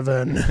costs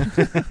 7.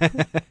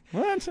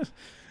 What?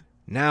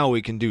 Now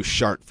we can do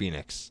Shard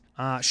Phoenix.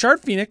 Shard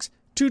Phoenix,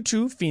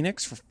 2/2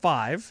 Phoenix for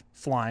 5,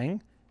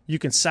 flying. You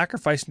can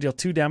sacrifice and deal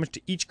 2 damage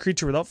to each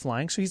creature without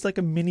flying. So he's like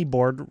a mini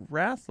board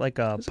wrath, like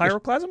a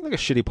Pyroclasm. Like a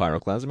shitty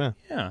Pyroclasm, yeah.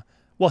 Yeah.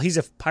 Well, he's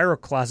a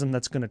Pyroclasm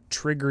that's going to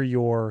trigger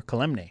your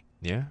Kalemne.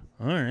 Yeah.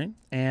 All right.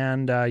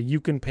 And you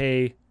can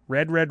pay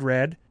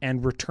red,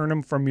 and return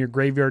them from your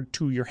graveyard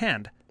to your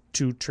hand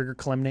to trigger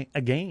Kalemne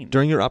again.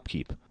 During your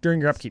upkeep.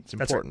 It's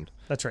important.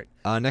 That's right.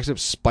 Next up,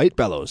 Spite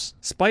Bellows.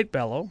 Spite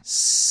Bellow,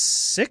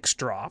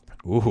 6-drop,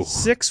 Ooh.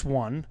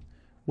 6/1.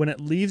 When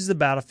it leaves the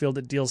battlefield,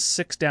 it deals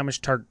 6 damage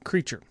to target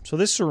creature. So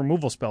this is a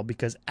removal spell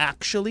because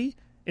actually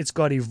it's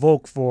got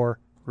Evoke for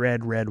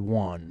red,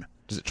 1.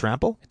 Does it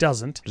trample? It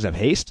doesn't. Does it have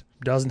haste?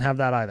 Doesn't have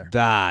that either.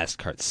 This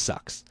card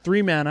sucks.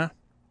 3 mana,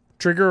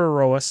 trigger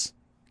Erois,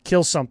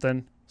 kill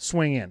something,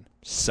 swing in.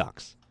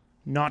 Sucks.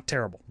 Not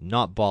terrible.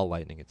 Not Ball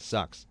Lightning. It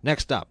sucks.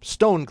 Next up,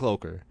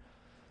 Stonecloaker.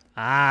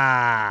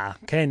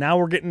 Okay, now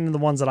we're getting into the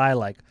ones that I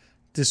like.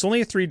 This is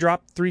only a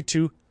 3-drop,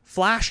 3/2,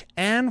 flash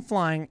and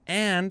flying,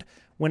 and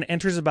when it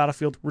enters the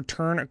battlefield,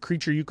 return a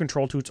creature you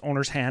control to its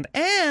owner's hand,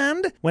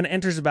 and when it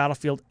enters the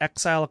battlefield,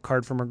 exile a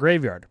card from a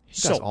graveyard.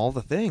 He does all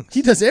the things.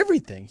 He does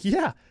everything.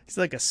 Yeah. He's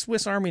like a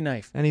Swiss Army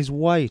knife. And he's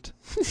white.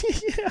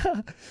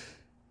 Yeah.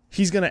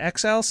 He's going to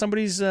exile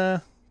somebody's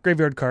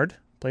graveyard card.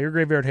 Play your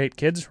graveyard hate,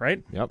 kids,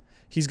 right? Yep.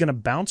 He's going to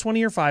bounce one of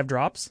your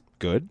 5-drops.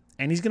 Good.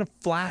 And he's going to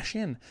flash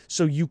in.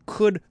 So you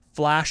could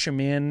flash him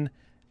in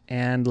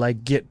and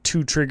like get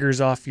 2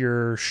 triggers off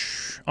your...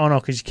 Oh, no,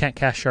 because you can't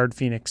cast Shard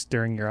Phoenix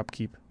during your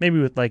upkeep. Maybe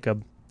with like a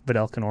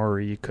Vidalcan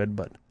Orrery you could,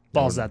 but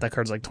balls that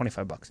card's like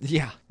 $25.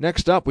 Yeah.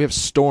 Next up, we have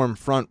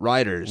Stormfront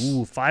Riders.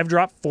 Ooh,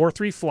 5-drop,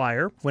 4/3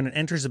 flyer. When it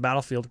enters the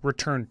battlefield,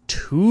 return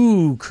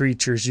 2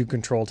 creatures you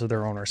control to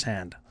their owner's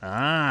hand.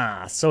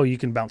 So you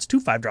can bounce 2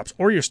 5-drops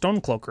or your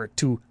Stonecloaker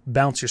to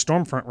bounce your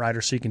Stormfront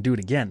Rider so you can do it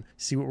again.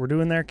 See what we're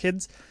doing there,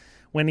 kids?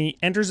 When he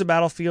enters the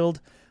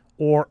battlefield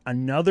or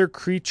another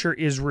creature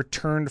is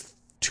returned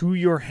to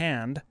your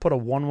hand, put a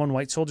 1/1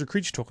 white soldier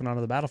creature token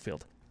onto the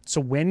battlefield. So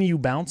when you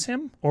bounce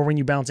him, or when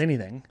you bounce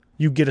anything,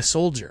 you get a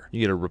soldier. You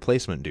get a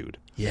replacement dude.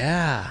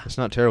 Yeah. It's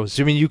not terrible.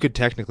 So, I mean, you could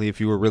technically, if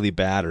you were really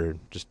bad or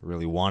just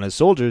really wanted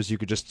soldiers, you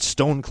could just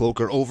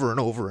Stonecloaker over and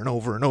over and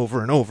over and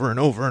over and over and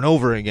over and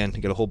over again to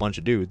get a whole bunch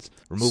of dudes.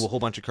 Remove a whole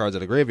bunch of cards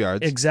out of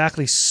graveyards.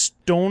 Exactly.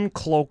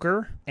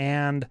 Stonecloaker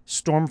and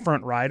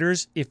Stormfront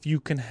Riders, if you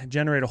can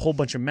generate a whole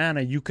bunch of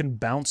mana, you can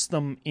bounce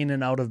them in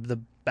and out of the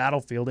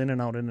battlefield, in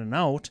and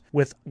out,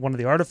 with one of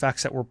the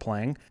artifacts that we're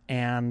playing,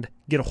 and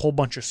get a whole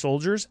bunch of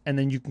soldiers, and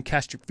then you can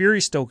cast your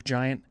Fury Stoke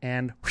Giant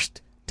and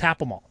tap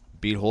them all.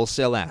 Beat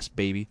wholesale ass,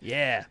 baby.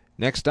 Yeah.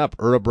 Next up,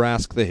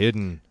 Urabrask the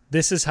Hidden.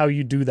 This is how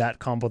you do that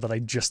combo that I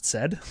just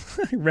said.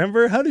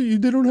 Remember? They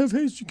don't have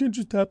haste, you can't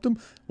just tap them.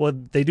 Well,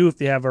 they do if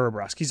they have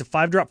Urabrask. He's a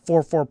 5-drop,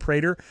 4/4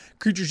 Praetor.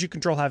 Creatures you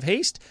control have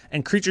haste,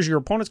 and creatures your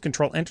opponents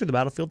control enter the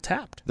battlefield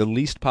tapped. The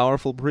least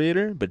powerful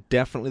Praetor, but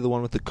definitely the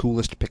one with the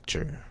coolest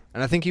picture.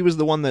 And I think he was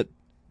the one that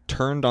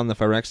turned on the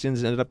Phyrexians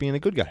and ended up being a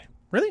good guy.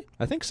 Really?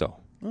 I think so.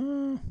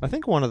 I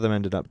think one of them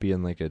ended up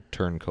being like a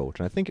turncoat,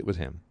 and I think it was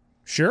him.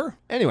 Sure.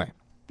 Anyway,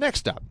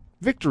 next up,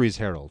 Victory's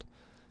Herald.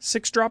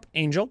 6-drop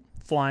Angel,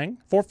 flying,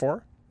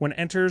 4/4. When it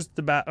enters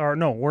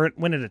the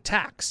when it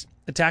attacks,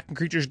 attacking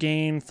creatures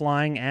gain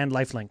flying and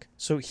lifelink.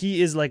 So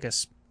he is like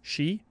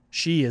she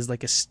is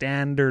like a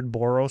standard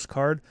Boros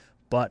card,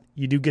 but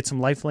you do get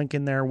some lifelink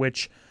in there,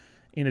 which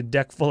in a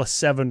deck full of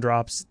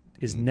 7-drops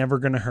is never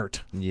going to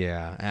hurt.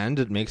 Yeah, and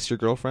it makes your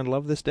girlfriend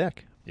love this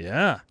deck.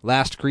 Yeah.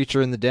 Last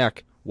creature in the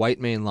deck, White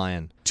Mane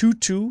Lion.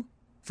 2/2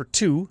 for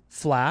 2,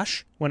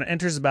 flash. When it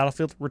enters the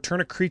battlefield,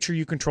 return a creature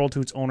you control to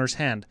its owner's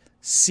hand.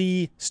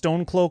 See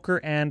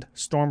Stonecloaker and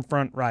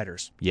Stormfront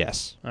Riders.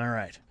 Yes. All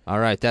right. All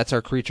right, that's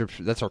our creature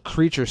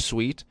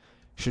suite.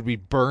 Should we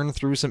burn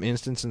through some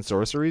instants and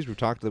sorceries? We've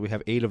talked that we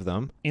have 8 of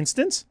them.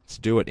 Instance? Let's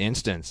do it.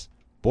 Instance.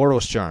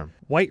 Boros Charm.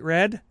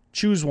 White-red,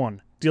 choose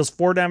one. Deals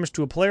 4 damage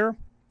to a player.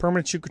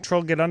 Permanents you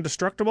control get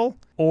indestructible.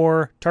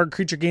 Or target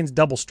creature gains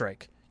double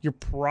strike. You're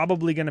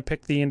probably going to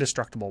pick the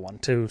indestructible one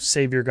to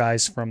save your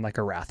guys from like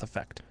a wrath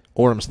effect.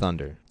 Orm's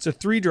Thunder. It's a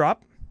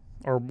 3-drop,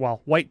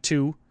 white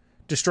 2.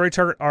 Destroy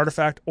target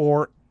artifact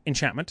or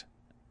enchantment.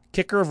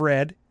 Kicker of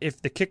red.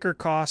 If the kicker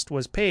cost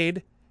was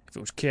paid, if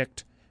it was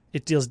kicked,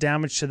 it deals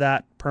damage to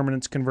that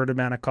permanent's converted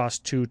mana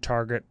cost to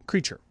target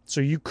creature. So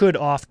you could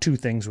off 2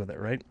 things with it,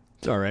 right?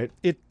 It's all right.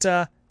 It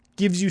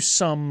gives you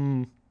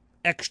some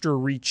extra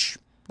reach,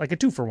 like a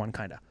 2-for-1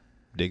 kind of.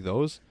 Dig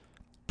those.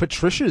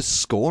 Patricia's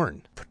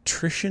Scorn.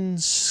 Patrician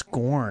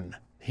Scorn.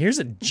 Here's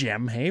a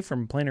gem, hey,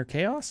 from Planar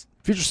Chaos.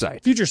 Future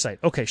Sight. Future Sight.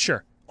 Okay,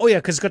 sure. Oh yeah,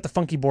 because it's got the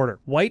funky border.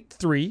 White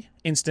 3,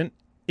 instant.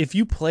 If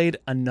you played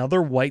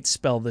another white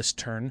spell this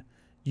turn,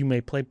 you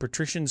may play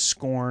Patrician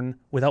Scorn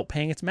without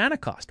paying its mana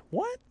cost.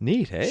 What?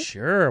 Neat, hey?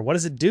 Sure. What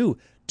does it do?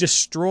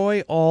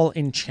 Destroy all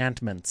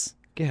enchantments.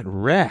 Get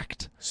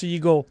wrecked. So you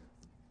go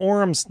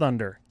Orm's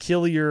Thunder,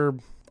 kill your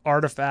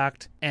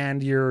artifact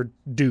and your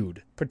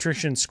dude.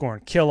 Patrician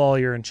Scorn, kill all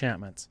your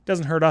enchantments.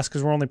 Doesn't hurt us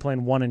because we're only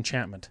playing 1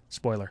 enchantment.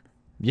 Spoiler.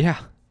 Yeah.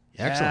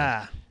 Excellent.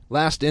 Yeah.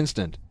 Last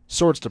instant.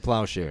 Swords to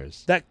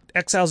Plowshares. That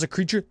exiles a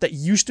creature that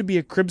used to be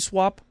a crib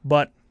swap,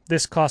 but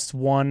this costs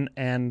 1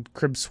 and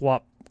crib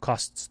swap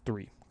costs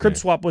 3. Crib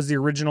swap was the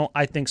original.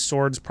 I think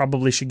swords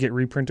probably should get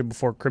reprinted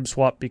before crib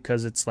swap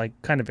because it's like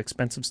kind of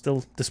expensive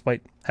still,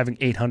 despite having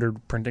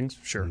 800 printings.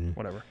 Sure,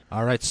 whatever.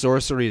 All right,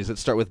 sorceries.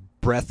 Let's start with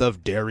Breath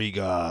of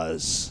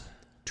Derigaz.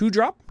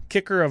 2-drop,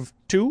 kicker of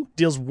 2,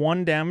 deals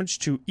 1 damage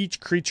to each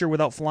creature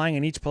without flying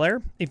and each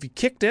player. If you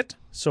kicked it,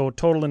 so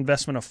total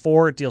investment of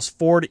 4, it deals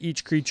 4 to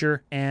each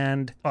creature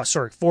 4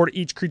 to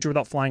each creature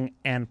without flying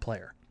and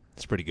player.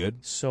 That's pretty good.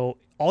 So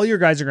all your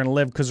guys are going to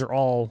live because they're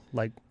all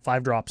like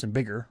 5 drops and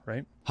bigger,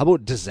 right? How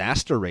about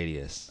Disaster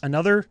Radius?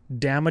 Another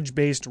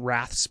damage-based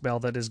wrath spell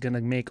that is going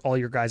to make all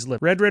your guys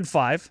live. Red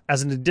 5,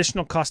 as an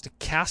additional cost to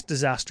cast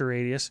Disaster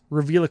Radius,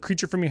 reveal a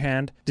creature from your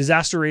hand.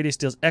 Disaster Radius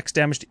deals X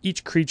damage to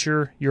each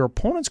creature your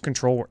opponents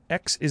control, where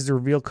X is the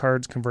reveal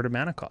card's converted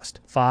mana cost.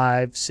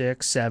 5,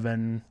 6,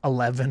 7,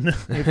 11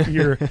 if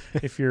you're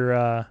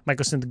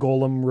Mycosynth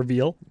Golem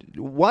reveal.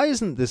 Why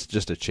isn't this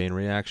just a chain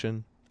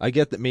reaction? I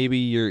get that maybe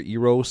your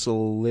Eros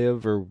will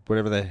live, or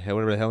whatever the hell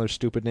their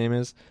stupid name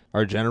is.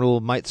 Our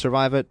general might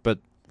survive it, but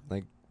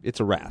like it's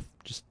a wrath.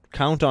 Just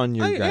count on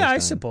your guys. Yeah, I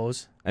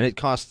suppose. And it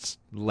costs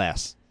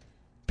less.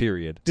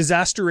 Period.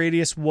 Disaster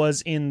Radius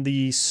was in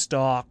the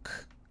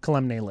stock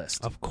Kalemne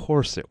list. Of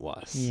course it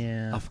was.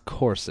 Yeah. Of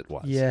course it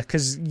was. Yeah,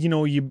 because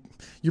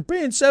you're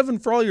paying 7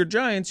 for all your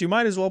giants. You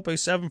might as well pay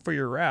 7 for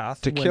your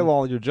wrath To kill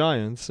all your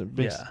giants. It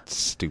makes it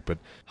stupid.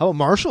 How about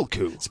Martial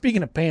Coup?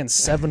 Speaking of paying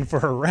 7 for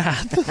a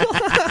wrath.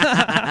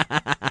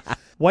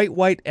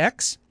 White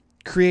X.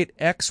 Create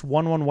X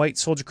 1/1 white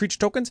soldier creature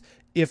tokens.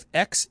 If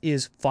X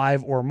is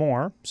 5 or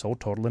more, so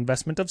total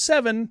investment of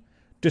 7,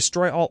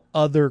 destroy all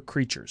other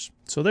creatures.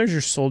 So there's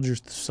your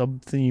soldiers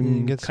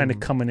sub-theme kind of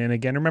coming in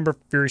again. Remember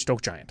Fury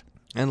Stoke Giant.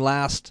 And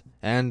last,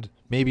 and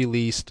maybe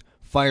least,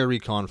 Fiery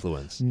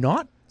Confluence.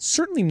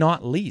 Certainly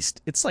not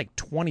least. It's like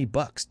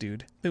 $20,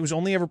 dude. It was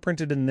only ever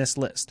printed in this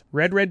list.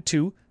 Red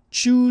 2,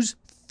 choose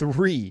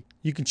 3.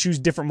 You can choose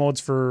different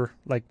modes for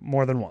like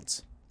more than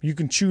once. You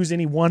can choose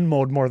any one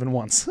mode more than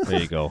once. There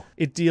you go.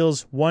 It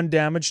deals 1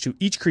 damage to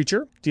each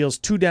creature, deals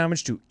 2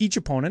 damage to each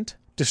opponent,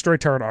 destroy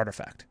target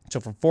artifact. So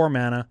for 4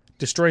 mana,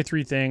 destroy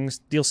 3 things,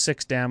 deal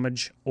 6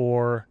 damage,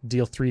 or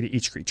deal 3 to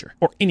each creature.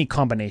 Or any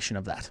combination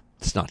of that.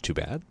 It's not too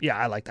bad. Yeah,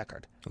 I like that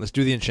card. Let's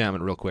do the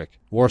enchantment real quick.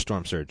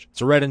 Warstorm Surge.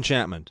 It's a red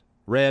enchantment.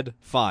 Red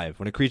 5.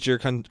 When a creature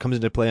comes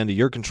into play under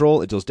your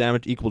control, it deals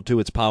damage equal to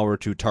its power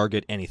to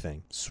target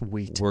anything.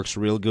 Sweet. Works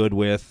real good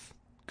with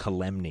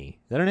Kalemne. Is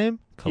that her name?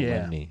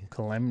 Kalemne. Yeah,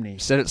 Kalemne.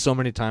 Said it so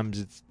many times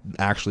it's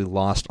actually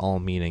lost all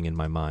meaning in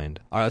my mind.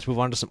 All right, let's move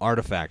on to some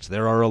artifacts.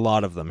 There are a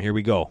lot of them. Here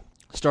we go.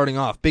 Starting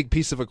off, big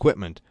piece of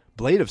equipment.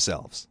 Blade of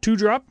Selves.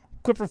 2-drop,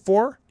 equip for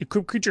 4.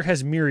 Equipped creature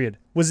has Myriad.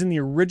 Was in the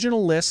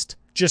original list,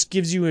 just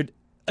gives you an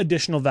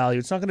additional value.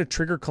 It's not going to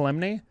trigger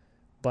Kalemne,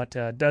 but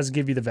does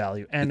give you the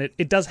value. And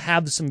it does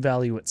have some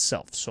value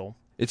itself. So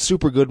it's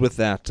super good with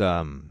that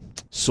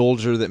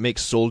soldier that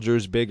makes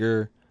soldiers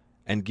bigger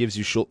and gives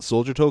you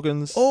soldier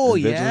tokens. Oh,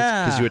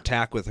 yeah. Because you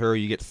attack with her,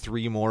 you get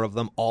 3 more of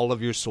them. All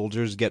of your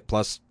soldiers get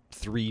plus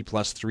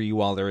 3+3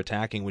 while they're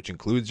attacking, which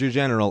includes your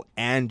general,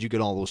 and you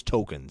get all those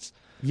tokens.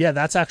 Yeah,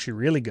 that's actually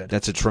really good.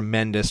 That's a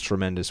tremendous,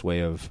 tremendous way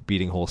of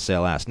beating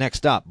wholesale ass.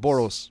 Next up,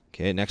 Boros.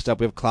 Okay, next up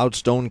we have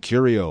Cloudstone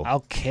Curio.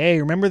 Okay,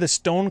 remember the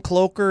Stone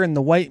Cloaker and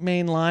the White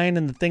Main Line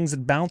and the things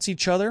that bounce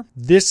each other?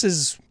 This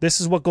is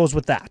what goes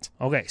with that.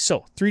 Okay,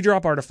 so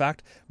 3-drop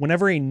artifact.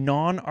 Whenever a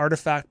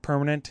non-artifact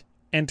permanent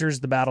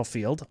enters the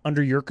battlefield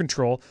under your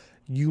control,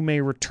 you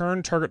may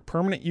return target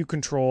permanent you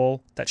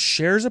control that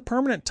shares a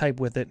permanent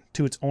type with it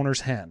to its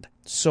owner's hand.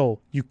 So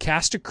you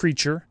cast a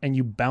creature and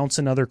you bounce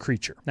another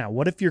creature. Now,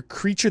 what if your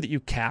creature that you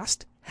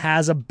cast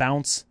has a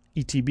bounce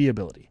ETB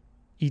ability?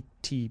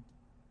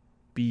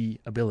 ETB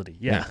ability,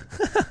 yeah.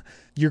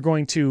 You're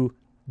going to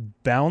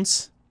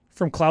bounce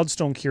from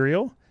Cloudstone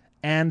Curio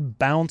and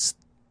bounce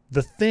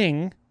the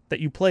thing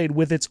that you played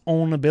with its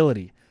own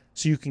ability.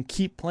 So you can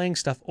keep playing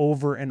stuff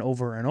over and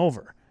over and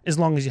over, as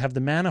long as you have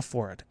the mana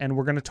for it. And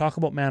we're going to talk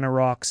about mana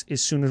rocks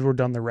as soon as we're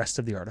done the rest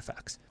of the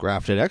artifacts.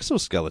 Grafted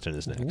Exoskeleton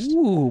is next.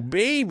 Ooh,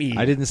 baby.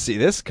 I didn't see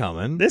this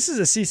coming. This is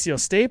a CCO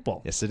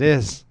staple. Yes, it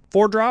is.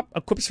 4-drop,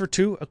 equips for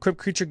 2. Equipped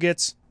creature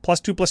gets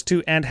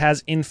 +2/+2 and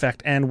has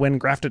infect. And when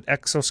Grafted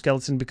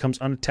Exoskeleton becomes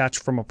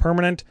unattached from a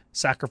permanent,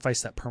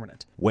 sacrifice that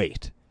permanent.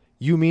 Wait,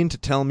 you mean to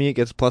tell me it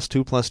gets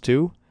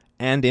 +2/+2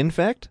 and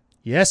infect?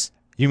 Yes.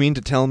 You mean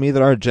to tell me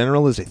that our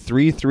general is a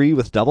 3/3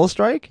 with double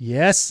strike?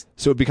 Yes.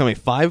 So it would become a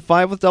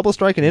 5/5 with double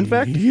strike and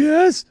infect?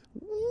 Yes.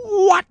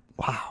 What?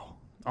 Wow.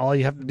 All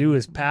you have to do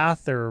is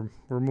path or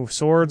remove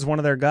swords, one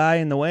of their guy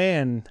in the way,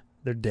 and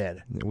they're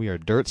dead. We are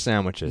dirt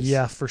sandwiches.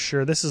 Yeah, for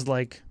sure. This is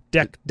like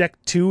deck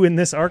 2 in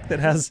this arc that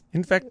has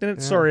infect in it.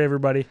 Yeah. Sorry,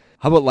 everybody.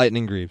 How about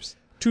Lightning Greaves?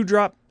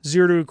 2-drop,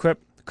 0 to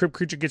equip. Equipped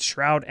creature gets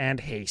Shroud and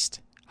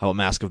Haste. How about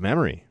Mask of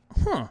Memory?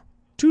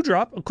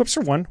 2-drop, equips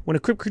for 1. When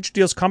equipped creature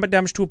deals combat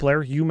damage to a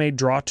player, you may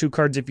draw 2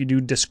 cards. If you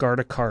do, discard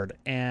a card.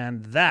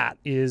 And that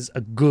is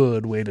a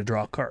good way to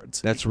draw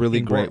cards. That's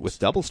really great with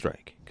double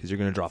strike, because you're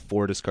going to draw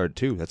 4, discard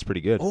 2. That's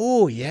pretty good.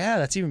 Oh, yeah,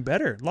 that's even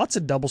better. Lots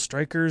of double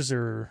strikers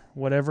or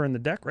whatever in the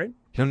deck, right?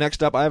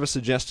 Next up, I have a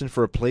suggestion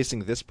for replacing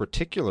this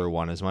particular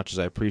one, as much as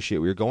I appreciate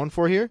what you're going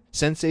for here.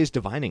 Sensei's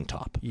Divining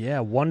Top. Yeah,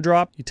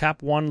 1-drop. You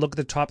tap 1, look at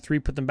the top 3,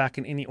 put them back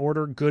in any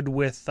order. Good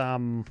with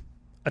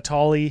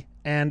Atali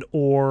and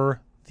or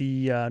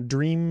the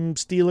Dream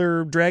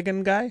Stealer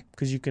Dragon guy,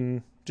 because you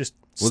can just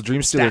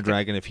Dream Stealer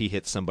Dragon, if he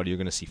hits somebody, you're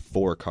going to see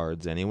 4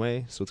 cards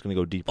anyway, so it's going to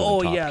go deeper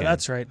than top can.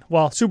 That's right.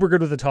 Well, super good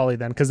with Atali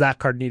then, because that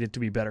card needed to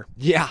be better.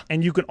 Yeah.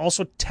 And you can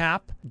also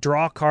tap,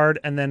 draw a card,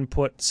 and then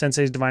put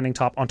Sensei's Divining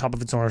Top on top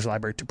of its owner's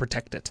library to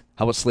protect it.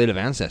 How about Slate of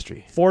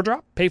Ancestry?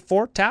 4-drop, pay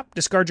 4, tap,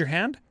 discard your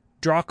hand,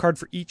 draw a card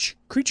for each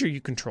creature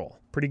you control.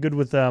 Pretty good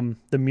with the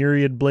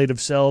Myriad Blade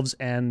of Selves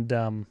and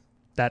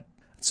that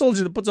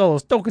soldier that puts all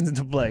those tokens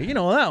into play. You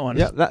know that one.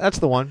 Yeah, that's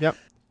the one. Yep.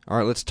 All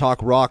right, let's talk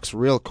rocks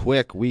real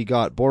quick. We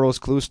got Boros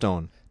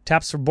Cluestone.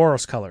 Taps for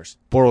Boros colors.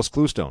 Boros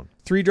Cluestone.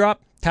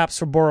 3-drop, taps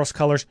for Boros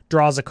colors,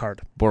 draws a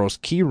card. Boros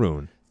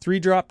Keyrune.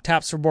 3-drop,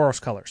 taps for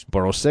Boros colors.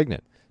 Boros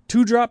Signet.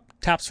 2-drop,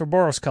 taps for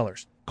Boros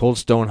colors. Cold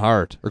Stone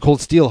Heart, or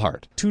Cold Steel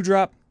Heart.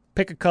 2-drop,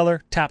 pick a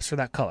color, taps for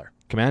that color.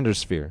 Commander's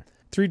Sphere.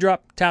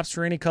 3-drop, taps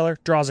for any color,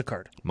 draws a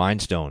card.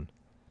 Mind Stone.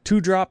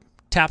 2-drop,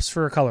 taps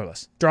for a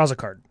colorless, draws a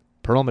card.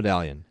 Pearl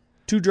Medallion.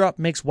 2-drop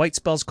makes white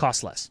spells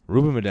cost less.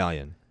 Ruby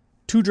Medallion.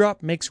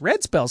 2-drop makes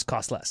red spells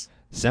cost less.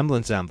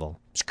 Semblance Anvil.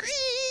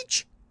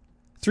 Screech!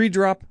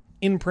 3-drop,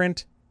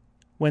 imprint.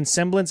 When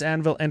Semblance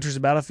Anvil enters the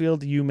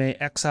battlefield, you may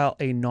exile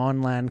a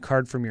non-land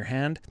card from your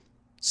hand.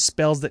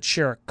 Spells that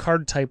share a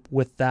card type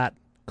with that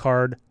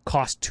card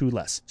cost 2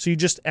 less. So you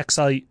just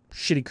exile a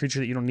shitty creature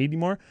that you don't need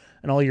anymore,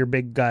 and all your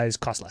big guys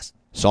cost less.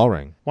 Sol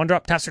Ring.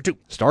 1-drop, taps for 2.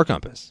 Star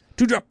Compass.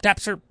 2-drop,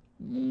 taps for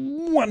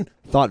 1.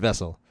 Thought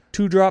Vessel.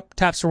 2-drop,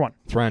 taps for 1.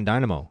 Thran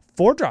Dynamo.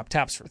 4-drop,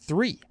 taps for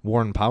 3.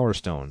 Worn Power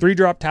Stone.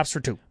 3-drop, taps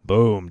for 2.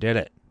 Boom, did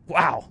it.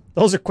 Wow,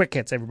 those are quick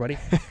hits, everybody.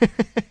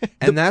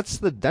 And that's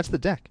the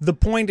deck. The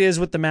point is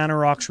with the mana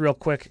rocks, real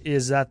quick,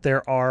 is that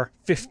there are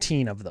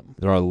 15 of them.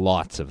 There are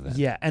lots of them.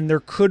 Yeah, and there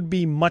could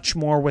be much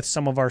more with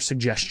some of our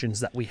suggestions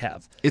that we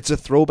have. It's a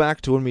throwback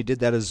to when we did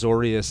that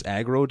Azorius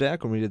aggro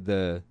deck, when we did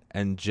the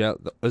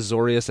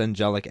Azorius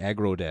Angelic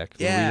aggro deck.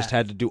 Yeah. We just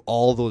had to do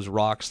all those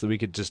rocks so we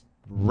could just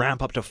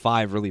ramp up to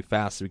 5 really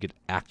fast so we could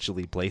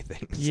actually play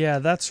things. Yeah,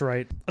 that's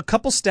right. A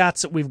couple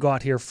stats that we've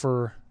got here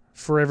for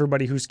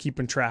everybody who's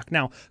keeping track.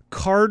 Now,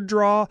 card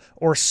draw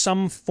or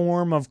some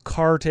form of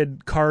card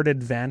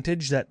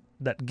advantage that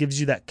gives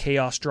you that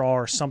chaos draw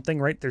or something,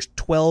 right? There's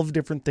 12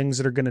 different things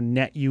that are going to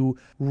net you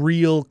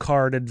real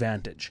card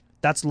advantage.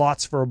 That's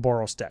lots for a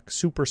Boros deck.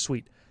 Super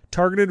sweet.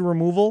 Targeted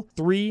removal,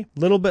 3,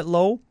 little bit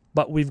low,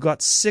 but we've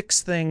got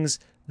 6 things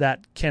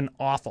that can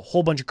off a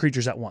whole bunch of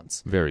creatures at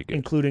once. Very good.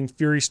 Including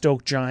Fury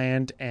Stoke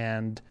Giant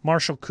and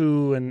Martial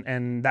Coup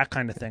and that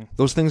kind of thing.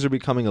 Those things are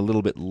becoming a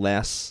little bit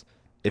less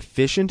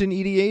efficient in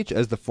EDH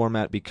as the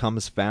format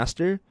becomes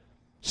faster.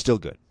 Still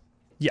good.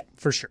 Yeah,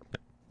 for sure.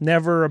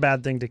 Never a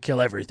bad thing to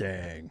kill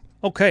everything.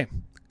 Okay,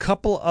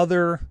 couple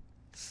other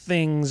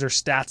things or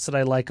stats that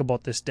I like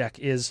about this deck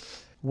is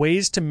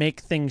ways to make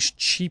things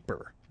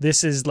cheaper.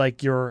 This is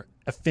like your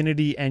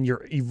affinity and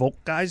your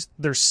evoke guys,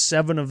 there's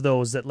 7 of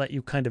those that let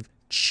you kind of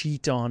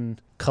cheat on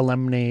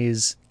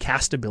Kalemne's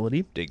cast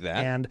ability. Dig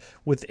that. And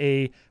with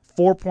a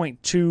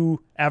 4.2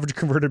 average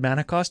converted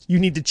mana cost, you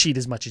need to cheat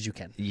as much as you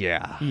can.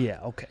 Yeah. Yeah,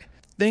 okay.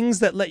 Things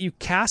that let you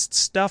cast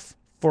stuff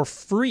for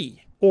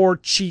free or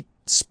cheat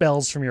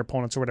spells from your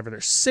opponents or whatever.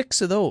 There's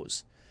 6 of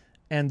those.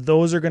 And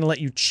those are going to let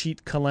you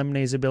cheat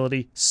Kalemne's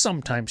ability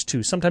sometimes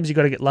too. Sometimes you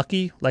got to get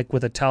lucky, like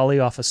with a Tali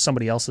off of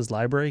somebody else's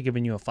library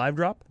giving you a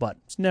 5-drop, but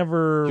it's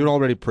never... You're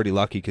already pretty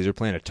lucky because you're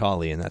playing a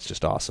Tali, and that's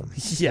just awesome.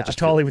 Yeah, a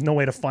Tali with no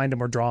way to find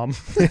him or draw him.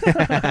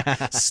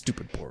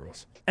 Stupid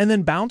Boros. And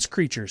then bounce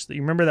creatures.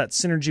 You remember that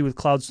synergy with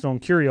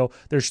Cloudstone Curio?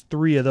 There's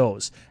 3 of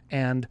those.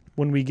 And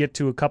when we get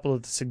to a couple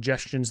of the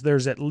suggestions,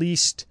 there's at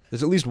least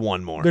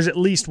one more. There's at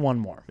least one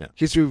more. Yeah.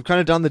 Okay, so we've kind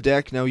of done the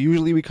deck. Now,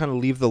 usually we kind of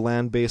leave the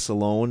land base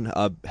alone.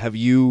 Have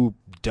you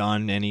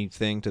done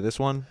anything to this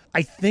one?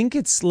 I think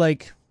it's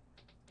like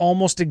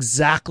almost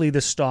exactly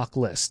the stock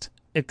list,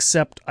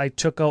 except I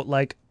took out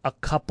like a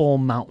couple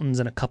mountains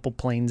and a couple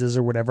plains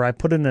or whatever. I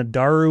put in a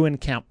Daru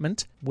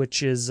encampment,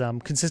 which is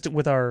consistent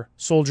with our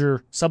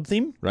soldier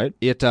sub-theme. Right.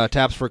 It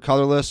taps for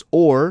colorless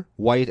or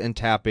white and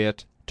tap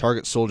it.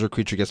 Target soldier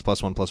creature gets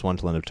 +1/+1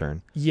 till end of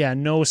turn. Yeah,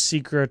 no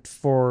secret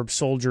for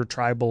soldier,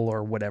 tribal,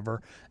 or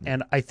whatever.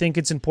 And I think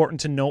it's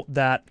important to note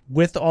that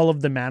with all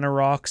of the mana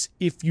rocks,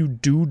 if you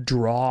do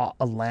draw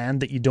a land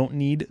that you don't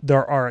need,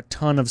 there are a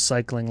ton of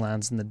cycling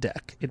lands in the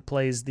deck. It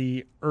plays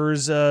the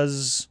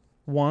Urza's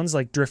ones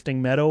like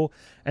Drifting Meadow,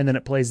 and then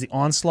it plays the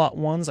Onslaught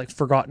ones like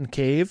Forgotten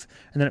Cave,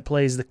 and then it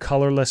plays the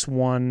colorless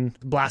one,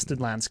 Blasted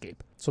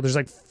Landscape. So there's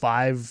like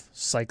 5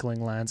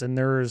 cycling lands, and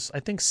there's I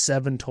think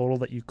 7 total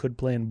that you could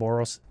play in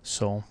Boros.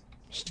 So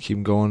just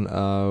keep going.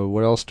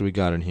 What else do we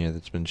got in here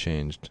that's been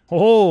changed?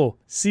 Oh,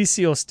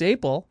 CCO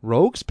staple.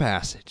 Rogue's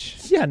Passage.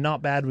 Yeah,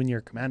 not bad when your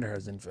commander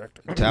has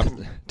Infect.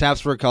 Taps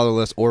for a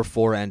colorless or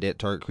 4 and it.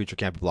 Target creature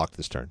can't be blocked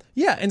this turn.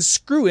 Yeah, and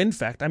screw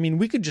Infect. I mean,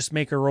 we could just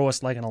make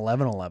Erois like an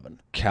 11/11.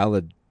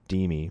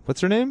 Kaladimi. What's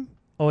her name?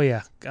 Oh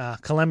yeah,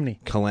 Kalemni.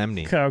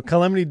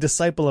 Kalemni,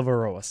 disciple of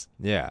Erois.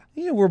 Yeah.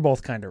 Yeah, we're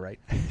both kind of right.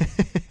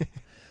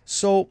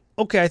 So,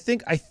 okay, I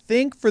think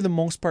for the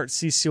most part,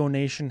 CCO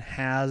Nation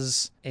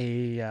has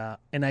an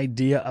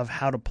idea of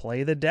how to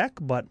play the deck,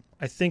 but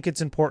I think it's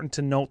important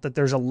to note that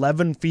there's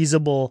 11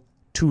 feasible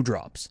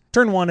 2-drops.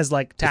 Turn 1 is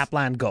like tap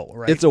land go,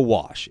 right? It's a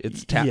wash.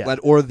 It's tap land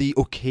or the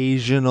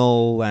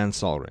occasional land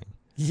Sol Ring.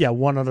 Yeah,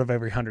 1 out of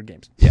every 100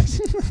 games.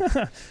 Yes.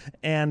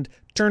 And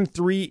turn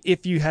 3,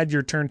 if you had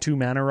your turn 2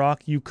 mana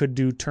rock, you could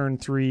do turn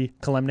 3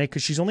 Kalemne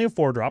because she's only a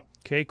 4-drop.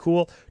 Okay,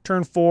 cool.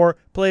 Turn 4,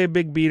 play a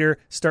big beater,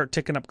 start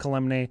ticking up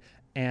Kalemne.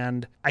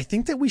 And I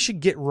think that we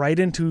should get right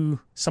into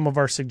some of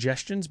our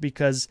suggestions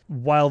because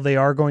while they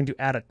are going to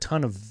add a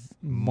ton of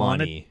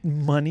monetary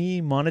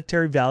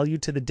value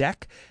to the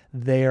deck,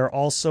 they are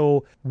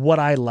also what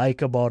I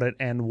like about it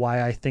and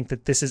why I think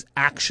that this is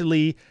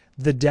actually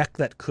the deck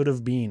that could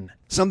have been.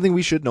 Something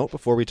we should note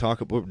before we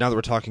talk about, now that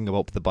we're talking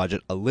about the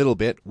budget a little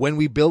bit, when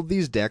we build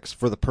these decks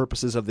for the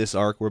purposes of this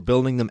arc, we're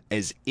building them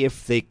as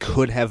if they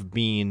could have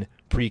been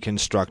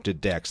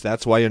pre-constructed decks.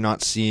 That's why you're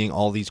not seeing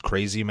all these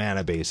crazy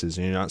mana bases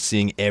and you're not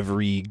seeing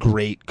every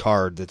great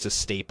card that's a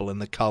staple in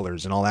the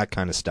colors and all that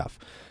kind of stuff.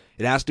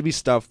 It has to be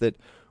stuff that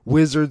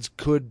Wizards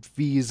could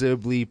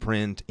feasibly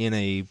print in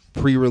a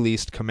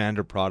pre-released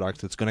Commander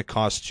product that's going to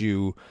cost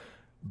you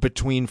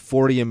between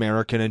 40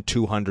 American and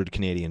 200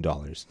 Canadian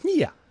dollars.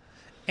 Yeah.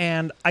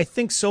 And I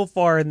think so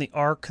far in the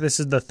arc, this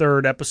is the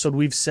 3rd episode,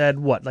 we've said,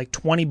 like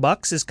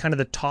 $20 is kind of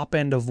the top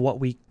end of what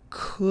we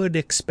could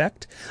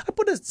expect. I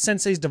put a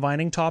Sensei's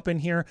Divining top in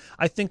here.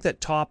 I think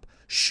that top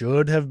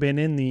should have been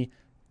in the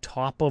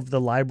top of the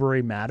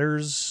Library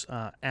Matters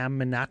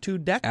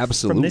Aminatu deck.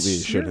 Absolutely, from this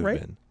it should have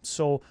right? been.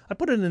 So I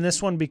put it in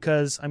this one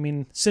because, I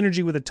mean,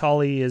 synergy with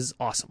Atali is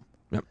awesome.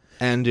 Yep.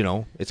 And,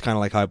 it's kind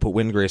of like how I put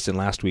Windgrace in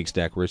last week's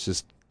deck, where it's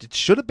just, it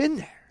should have been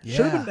there. Yeah.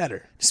 Should have been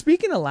better.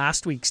 Speaking of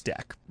last week's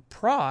deck,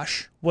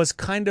 Prosh was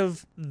kind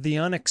of the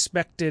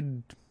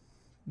unexpected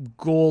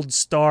gold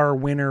star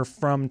winner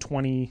from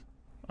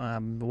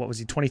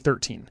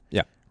 2013.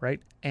 Yeah.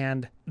 Right?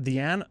 And the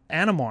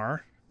Animar,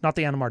 not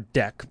the Animar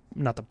deck,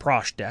 not the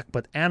Prosh deck,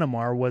 but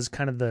Animar was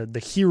kind of the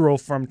hero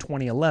from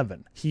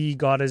 2011. He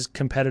got his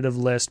competitive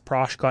list.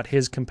 Prosh got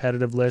his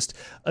competitive list.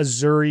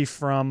 Azuri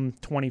from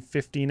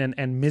 2015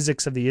 and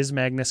Mizzix of the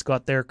Ismagnus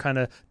got their kind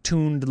of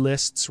tuned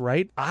lists,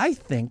 right? I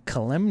think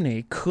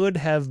Kalemne could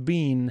have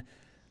been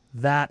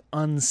that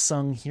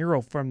unsung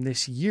hero from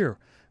this year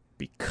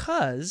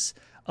because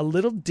a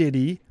little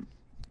ditty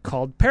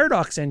called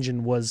Paradox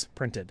Engine was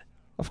printed.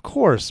 Of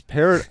course.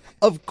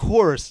 Of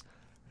course.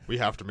 We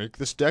have to make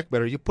this deck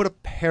better. You put a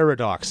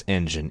Paradox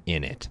Engine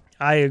in it.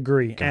 I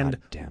agree. God and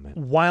damn it.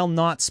 While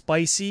not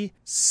spicy,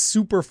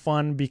 super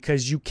fun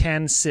because you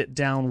can sit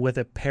down with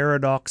a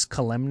Paradox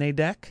Kalemne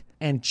deck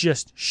and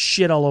just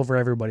shit all over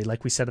everybody,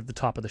 like we said at the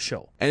top of the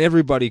show. And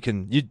everybody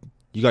can... You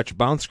got your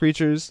bounce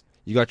creatures,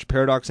 you got your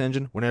Paradox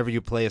Engine. Whenever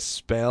you play a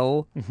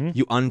spell,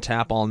 you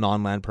untap all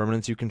non-land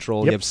permanents you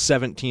control. Yep. You have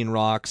 17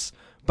 rocks,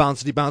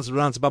 Bouncy, bouncy,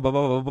 bouncy, bop, bop,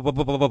 bop, bop, bop,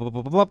 bop, bop,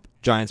 bop, bop, bop.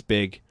 Giants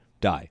big,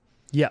 die.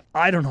 Yeah,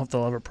 I don't know if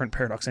they'll ever print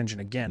Paradox Engine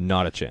again.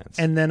 Not a chance.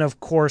 And then, of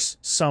course,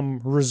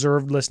 some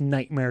reserved list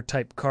nightmare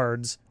type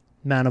cards,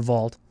 Mana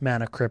Vault,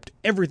 Mana Crypt,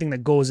 everything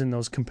that goes in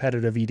those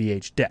competitive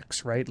EDH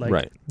decks, right? Like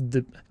Right.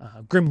 the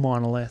Grim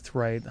Monolith,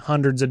 right?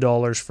 Hundreds of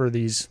dollars for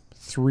these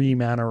 3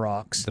 mana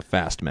rocks The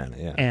fast mana,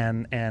 yeah.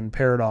 and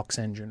Paradox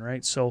Engine,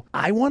 right? So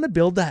I want to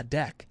build that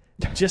deck.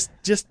 Just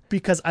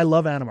because I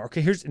love Animar.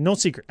 Okay, here's no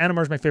secret.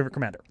 Animar is my favorite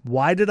commander.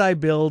 Why did I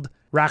build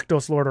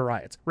Rakdos, Lord of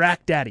Riots?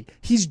 Rack Daddy.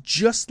 He's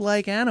just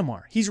like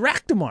Animar. He's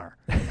Raktamar.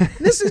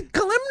 This is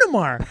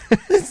Kalemnamar.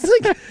 It's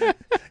like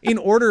in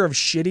order of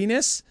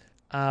shittiness,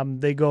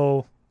 they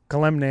go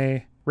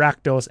Kalemne,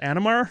 Rakdos,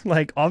 Animar.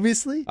 Like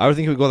obviously. I would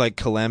think it would go like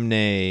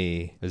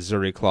Kalemne,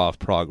 Zurikloth,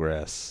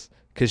 Progress,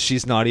 because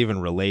she's not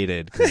even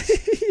related. 'Cause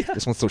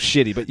this one's so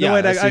shitty. But yeah, No,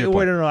 wait, I see your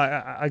point. no,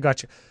 I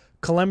got you.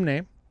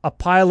 Kalemne, a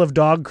pile of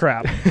dog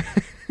crap.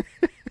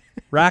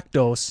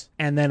 Rakdos,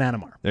 and then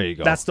Animar. There you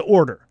go. That's the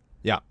order.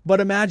 Yeah. But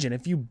imagine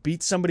if you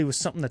beat somebody with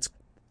something that's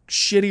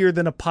shittier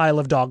than a pile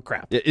of dog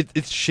crap.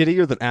 It's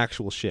shittier than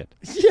actual shit.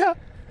 Yeah.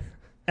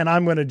 And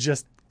I'm going to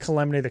just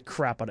Kalemne the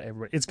crap out of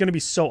everybody. It's going to be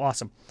so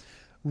awesome.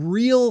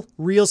 Real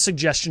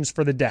suggestions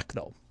for the deck,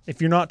 though. If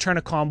you're not trying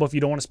to combo, if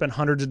you don't want to spend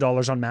hundreds of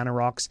dollars on mana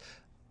rocks,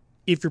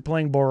 if you're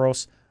playing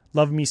Boros,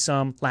 love me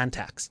some land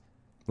tax.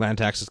 Land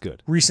tax is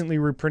good. Recently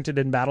reprinted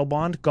in Battle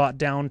Bond, got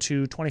down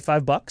to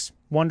 $25.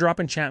 1-drop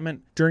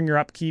enchantment. During your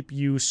upkeep,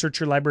 you search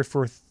your library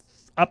for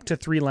up to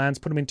 3 lands,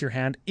 put them into your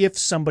hand if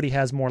somebody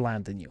has more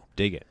land than you.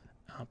 Dig it.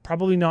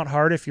 Probably not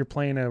hard if you're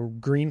playing a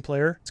green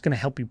player. It's going to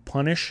help you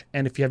punish.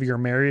 And if you have your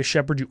Amaria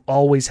Shepherd, you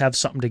always have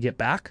something to get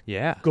back.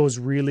 Yeah. Goes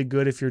really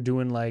good if you're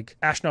doing like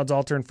Ashnod's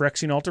Altar and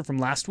Phyrexian Altar from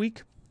last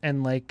week.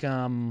 And like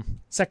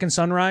Second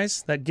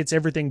Sunrise, that gets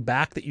everything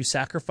back that you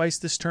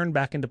sacrificed this turn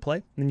back into play.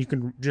 And then you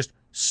can just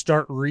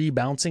start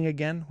rebouncing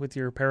again with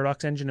your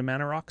Paradox Engine and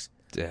Mana Rocks.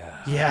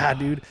 Yeah,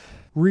 dude.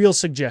 Real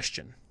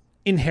suggestion.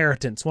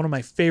 Inheritance, one of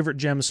my favorite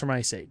gems from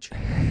Ice Age.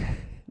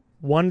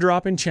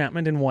 1-drop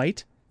enchantment in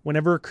white.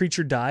 Whenever a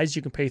creature dies,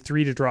 you can pay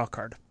 3 to draw a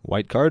card.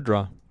 White card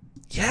draw.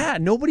 Yeah,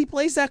 nobody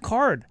plays that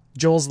card.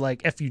 Joel's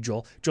like, F you,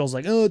 Joel. Joel's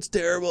like, oh, it's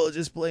terrible.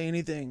 Just play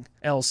anything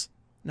else.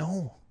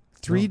 No.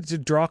 3 to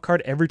draw a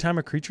card every time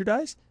a creature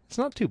dies? It's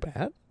not too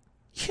bad.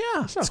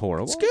 Yeah. It's not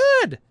horrible. It's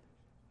good.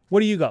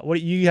 What do you got?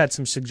 You had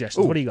some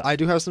suggestions. Ooh, What do you got? I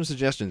do have some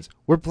suggestions.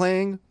 We're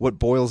playing what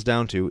boils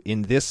down to,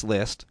 in this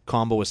list,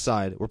 combo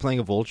aside, we're playing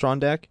a Voltron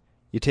deck.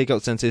 You take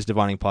out Sensei's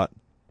Divining Pot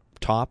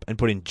top and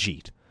put in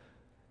Jeet.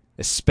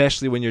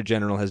 Especially when your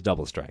general has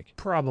double strike.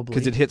 Probably.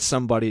 Because it hits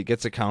somebody, it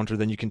gets a counter,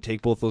 then you can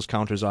take both those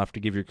counters off to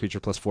give your creature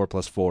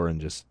 +4/+4 and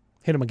just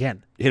hit him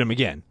again. hit him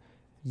again.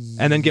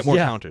 And then get more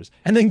Yeah. counters.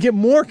 And then get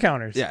more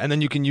counters. Yeah, and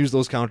then you can use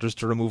those counters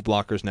to remove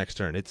blockers next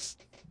turn. It's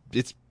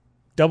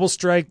Double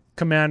strike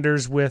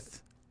commanders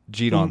with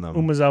Jeet on them.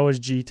 Umezawa's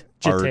Jeet.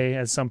 Are- Jite,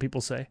 as some people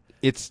say.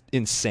 It's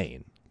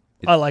insane.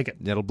 I like it.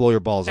 It'll blow your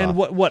balls And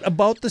off. what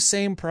about the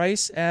same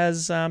price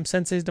as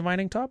Sensei's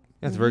Divining Top?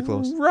 Yeah, it's very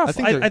close. Rough. I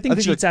think they're-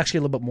 the Jeet's actually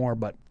a little bit more,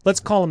 but let's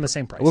call them the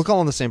same price. We'll call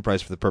them the same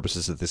price for the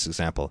purposes of this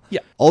example.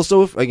 Yeah.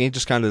 Also, if, again,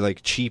 just kind of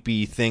like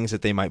cheapy things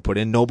that they might put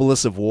in.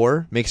 Nobilis of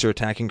War makes your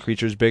attacking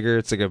creatures bigger.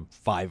 It's like a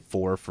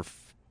 5/4 for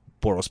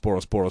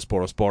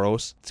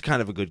Boros. It's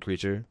kind of a good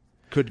creature.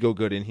 Could go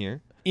good in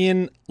here.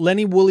 In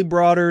Lenny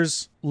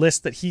Woolly-Broder's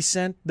list that he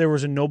sent, there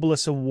was a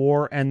Nobilis of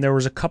War, and there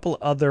was a couple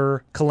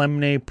other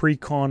Kalemne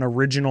Precon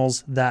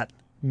originals that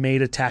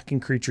made attacking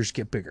creatures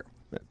get bigger.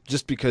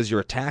 Just because you're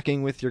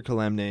attacking with your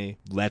Kalemne,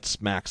 let's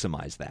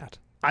maximize that.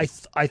 I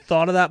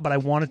thought of that, but I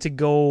wanted to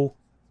go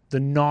the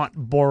not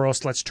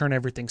Boros, let's turn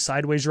everything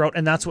sideways route,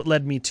 and that's what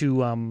led me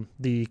to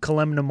the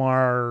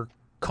Kalemnamar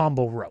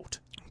combo route.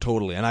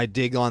 Totally, and I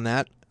dig on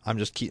that. I'm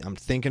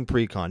thinking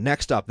precon.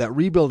 Next up, that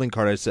rebuilding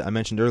card I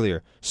mentioned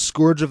earlier,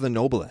 Scourge of the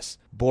Nobilis.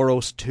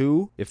 Boros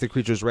 2, if the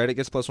creature's red, it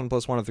gets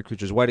 +1/+1. If the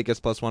creature's white, it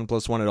gets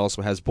 +1/+1. It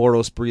also has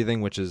Boros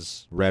Breathing, which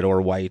is red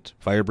or white,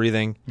 fire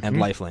breathing, and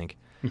lifelink.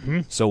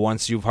 So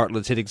once you've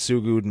Heartless Hitting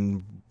Sugud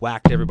and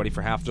whacked everybody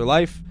for half their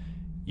life,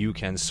 you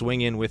can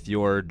swing in with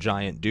your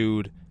giant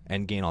dude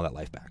and gain all that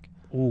life back.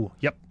 Ooh,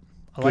 yep.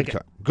 I like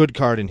it. Good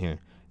card in here.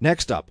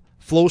 Next up,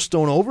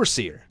 Flowstone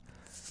Overseer.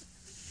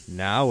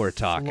 Now we're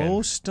talking.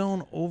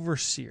 Glowstone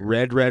Overseer.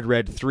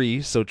 Red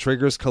 3, so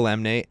triggers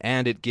Kalemne,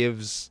 and it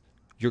gives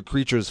your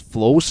creatures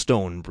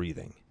Flowstone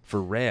Breathing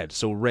for red.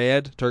 So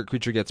red, target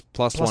creature gets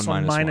 +1,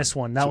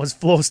 -1. That was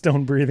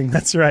Flowstone Breathing.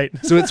 That's right.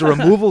 So it's a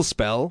removal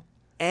spell,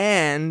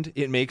 and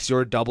it makes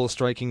your double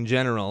striking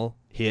general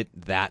hit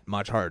that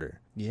much harder.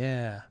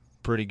 Yeah.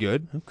 Pretty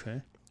good.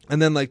 Okay.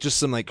 And then just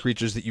some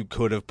creatures that you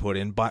could have put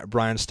in.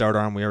 Brian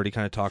Stoutarm, we already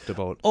kind of talked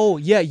about. Oh,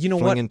 yeah. You know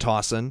what? Fling and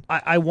Tossin.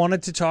 I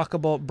wanted to talk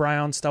about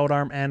Brian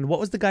Stoutarm, and what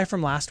was the guy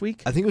from last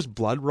week? I think it was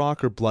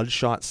Bloodrock or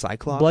Bloodshot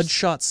Cyclops.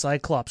 Bloodshot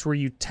Cyclops, where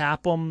you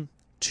tap them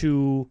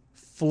to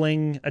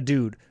fling a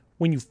dude.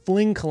 When you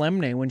fling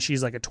Kalemne, when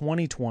she's like a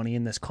 20/20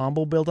 in this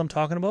combo build I'm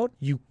talking about,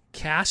 you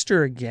cast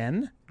her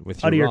again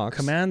with out of your your rocks.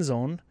 command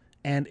zone,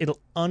 and it'll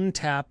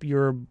untap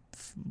your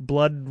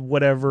blood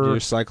whatever Your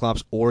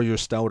Cyclops or your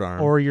Stout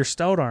Arm. or your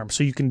Stout Arm,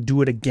 so you can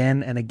do it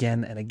again and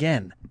again and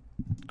again.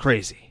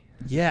 Crazy.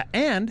 Yeah,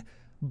 and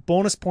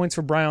bonus points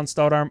for Bryon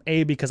Stout Arm,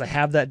 A, because I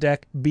have that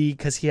deck, B,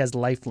 because he has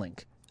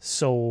lifelink.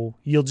 So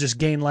you'll just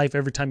gain life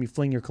every time you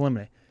fling your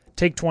Calamity.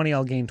 Take 20,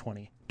 I'll gain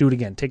 20. Do it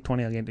again. Take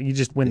 20, I'll gain 20. You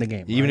just win the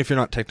game. Even right? if you're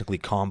not technically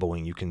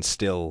comboing, you can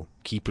still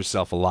keep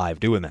yourself alive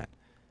doing that.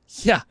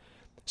 Yeah.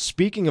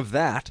 Speaking of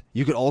that,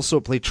 you could also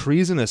play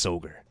Treasonous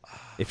Ogre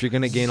if you're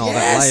going to gain all that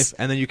Yes! life,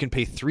 and then you can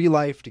pay 3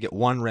 life to get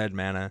 1 red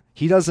mana.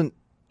 He doesn't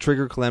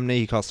trigger Calamity,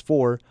 he costs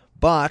 4,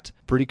 but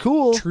pretty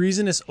cool.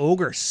 Treasonous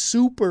Ogre,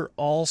 super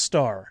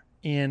all-star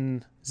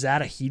in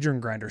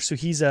Zadahedron Grinder. So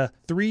he's a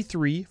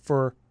 3/3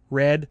 for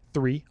red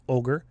 3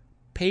 Ogre.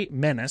 Pay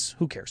Menace,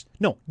 who cares?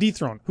 No,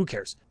 Dethrone, who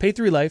cares? Pay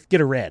 3 life, get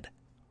a red.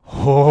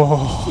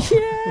 Oh.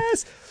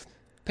 Yes!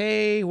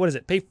 Pay, what is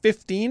it? Pay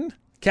 15?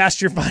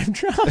 Cast your 5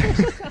 drop.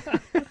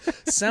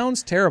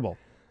 Sounds terrible,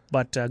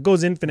 but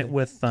goes infinite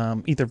with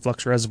Ether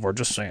Flux Reservoir,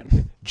 just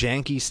saying.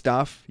 Janky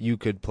stuff, you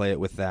could play it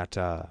with that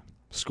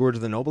Scourge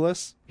of the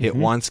Nobilis. Hit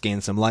once,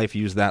 gain some life,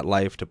 use that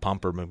life to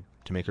pump her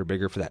to make her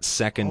bigger for that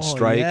second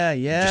strike.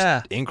 Yeah.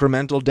 Just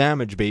incremental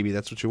damage, baby.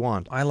 That's what you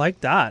want. I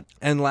like that.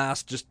 And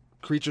last, just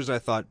creatures I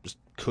thought just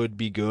could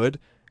be good.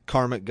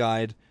 Karmic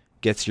Guide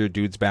gets your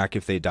dudes back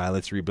if they die.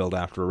 Let's rebuild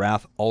after a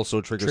Wrath.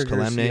 Also triggers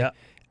Calamity. Yeah.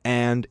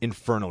 And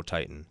Inferno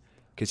Titan.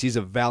 Because he's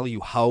a value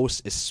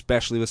house,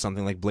 especially with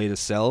something like Blade of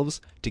Selves,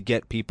 to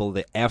get people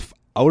the F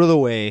out of the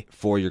way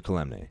for your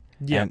Calamity.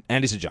 Yeah.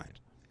 And he's a giant.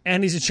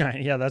 And he's a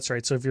giant. Yeah, that's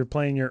right. So if you're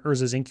playing your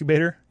Urza's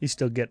Incubator, you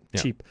still get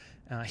cheap.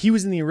 He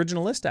was in the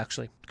original list,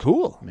 actually.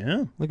 Cool.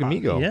 Yeah. Look at me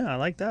go. Yeah, I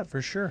like that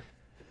for sure.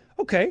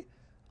 Okay.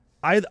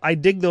 I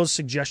dig those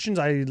suggestions.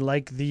 I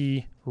like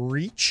the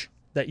reach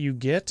that you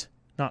get.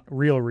 Not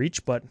real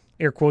reach, but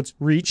air quotes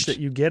reach that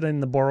you get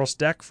in the Boros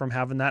deck from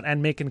having that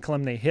and making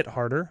Calamity hit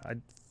harder.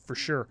 For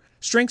sure.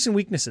 Strengths and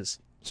weaknesses.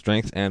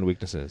 Strengths and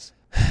weaknesses.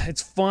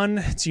 It's fun.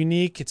 It's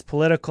unique. It's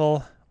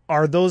political.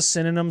 Are those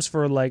synonyms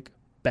for, like,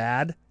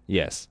 bad?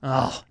 Yes.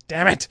 Oh,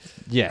 damn it.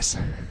 Yes.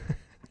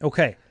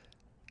 Okay.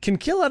 Can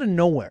kill out of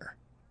nowhere.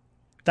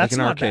 That's like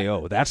an not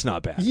RKO. bad. That's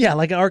not bad. Yeah,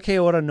 like an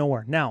RKO out of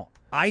nowhere. Now,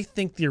 I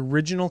think the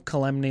original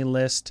Calamity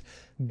list,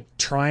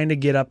 trying to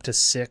get up to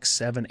 6,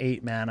 7,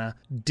 8 mana,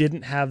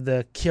 didn't have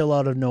the kill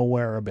out of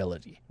nowhere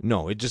ability.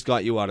 No, it just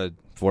got you out of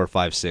 4,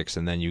 5, 6,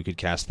 and then you could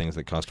cast things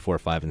that cost 4,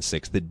 5, and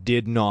 6 that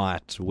did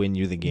not win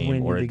you the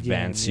game or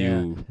advance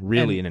you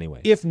really in any way.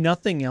 If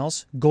nothing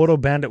else,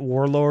 Godo Bandit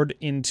Warlord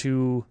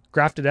into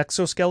Grafted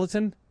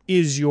Exoskeleton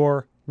is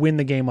your win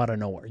the game out of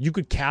nowhere. You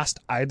could cast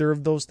either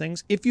of those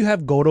things. If you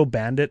have Godo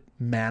Bandit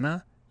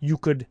mana, you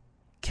could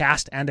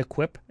cast and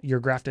equip your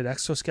Grafted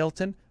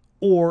Exoskeleton.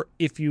 Or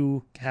if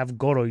you have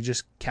Godo, you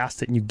just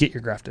cast it and you get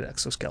your Grafted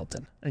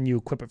Exoskeleton and you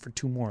equip it for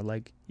 2 more.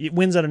 Like, it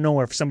wins out of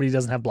nowhere if somebody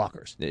doesn't have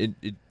blockers.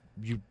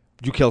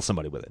 You kill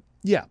somebody with it.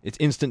 Yeah. It's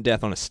instant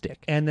death on a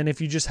stick. And then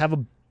if you just have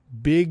a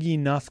big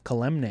enough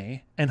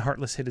Kalemne and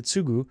Heartless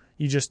Hidetsugu,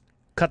 you just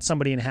cut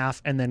somebody in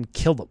half and then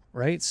kill them,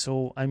 right?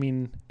 So, I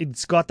mean,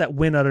 it's got that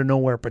win out of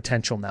nowhere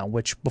potential now,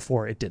 which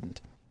before it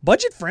didn't.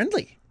 Budget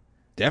friendly.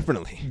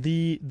 Definitely.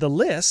 The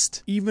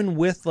list, even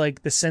with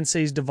like the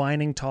Sensei's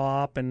Divining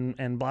Top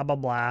and blah, blah,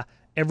 blah,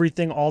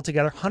 everything all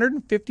together,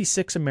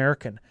 156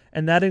 American.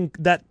 And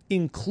that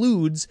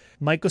includes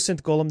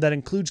Mycosynth Golem, that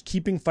includes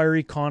keeping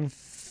Fiery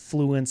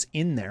Confluence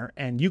in there.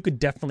 And you could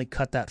definitely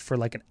cut that for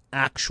like an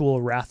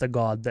actual Wrath of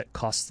God that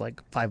costs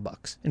like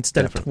 $5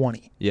 instead of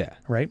 20. Yeah.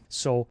 Right?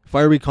 So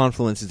Fiery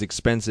Confluence is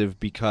expensive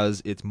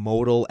because it's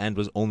modal and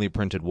was only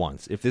printed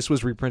once. If this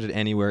was reprinted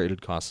anywhere, it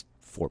would cost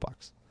 $4.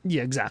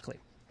 yeah, exactly.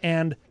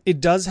 And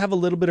it does have a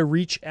little bit of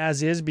reach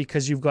as is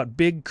because you've got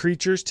big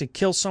creatures to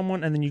kill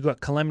someone and then you've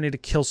got Calamity to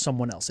kill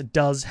someone else. It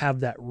does have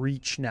that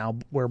reach now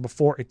where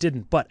before it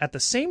didn't. But at the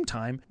same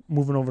time,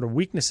 moving over to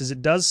weaknesses,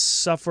 it does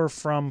suffer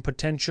from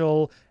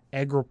potential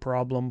aggro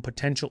problem,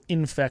 potential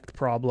infect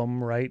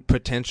problem, right?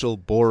 Potential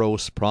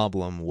Boros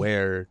problem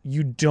where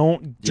You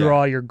don't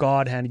draw your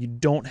God hand, you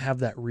don't have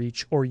that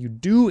reach, or you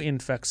do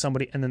infect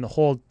somebody and then the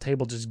whole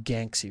table just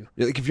ganks you.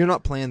 like if you're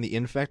not playing the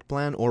Infect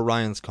plan or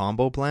Ryan's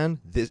combo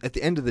plan, at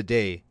the end of the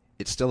day,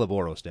 it's still a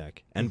Boros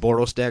deck. And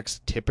Boros decks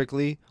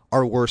typically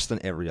are worse than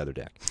every other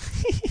deck.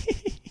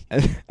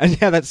 and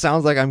yeah, that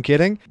sounds like I'm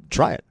kidding.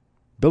 Try it.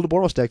 Build a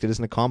Boros deck that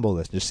isn't a combo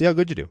list. Just see how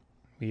good you do.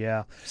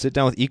 Yeah. Sit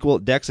down with equal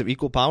decks of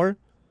equal power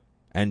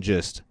and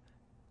just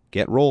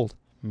get rolled.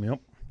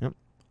 Yep. Yep.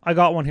 I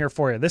got one here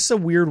for you. This is a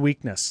weird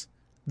weakness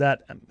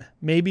that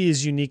maybe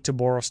is unique to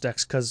Boros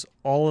decks because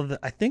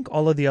I think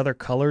all of the other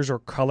colors or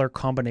color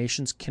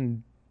combinations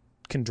can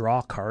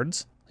draw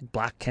cards. Like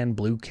black can,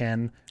 blue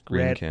can,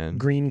 Green red can.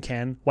 green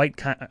can, white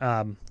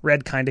can,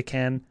 red kind of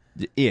can.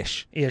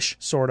 Ish.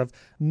 Sort of.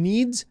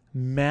 Needs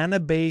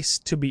mana base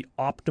to be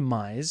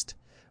optimized,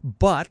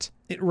 but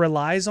it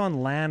relies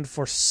on land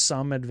for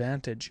some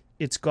advantage.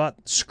 It's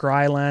got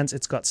scry lands,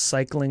 it's got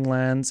cycling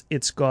lands,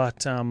 it's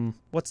got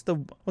what's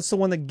the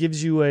one that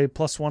gives you a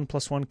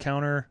 +1/+1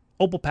 counter?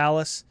 Opal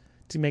Palace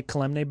to make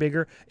Kalemne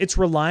bigger. It's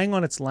relying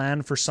on its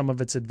land for some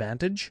of its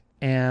advantage.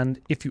 And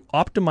if you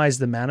optimize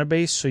the mana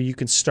base so you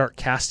can start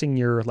casting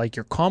your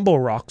combo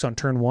rocks on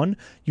turn 1,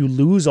 you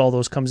lose all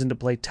those comes into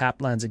play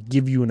tapped lands that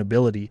give you an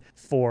ability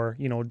for,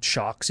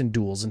 shocks and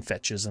duels and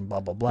fetches and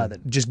blah, blah, blah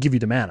that just give you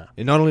the mana.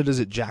 And not only does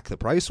it jack the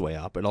price way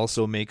up, it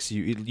also makes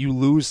you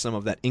lose some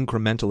of that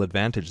incremental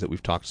advantage that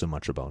we've talked so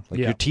much about.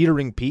 Your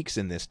teetering peaks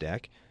in this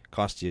deck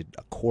cost you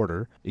a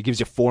quarter. It gives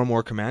you 4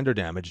 more commander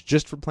damage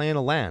just for playing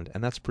a land,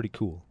 and that's pretty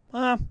cool.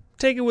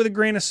 Take it with a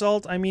grain of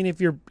salt. I mean,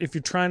 if you're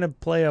trying to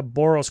play a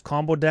Boros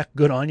combo deck,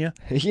 good on you.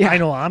 Yeah. I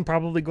know I'm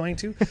probably going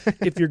to.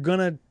 If you're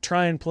gonna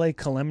try and play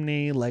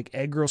Kalemne like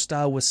aggro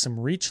style with some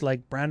reach,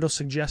 like Brando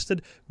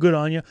suggested, good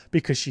on you,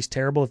 because she's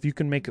terrible. If you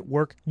can make it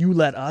work, you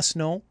let us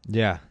know.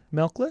 Yeah.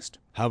 Milk list?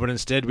 How about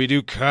instead we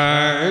do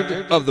card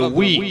of the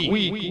week?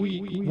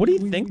 What do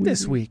you think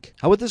this week?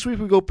 How about this week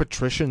we go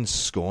Patrician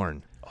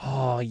Scorn?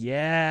 Oh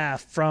yeah,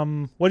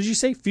 from what did you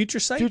say? Future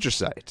Sight? Future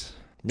Sight.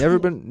 Never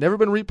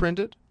been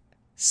reprinted.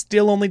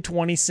 Still only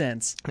 20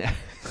 cents.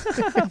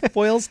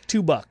 Foil's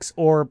 $2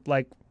 or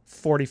like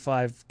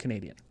 45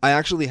 Canadian. I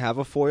actually have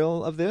a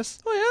foil of this.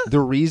 Oh yeah.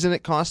 The reason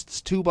it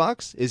costs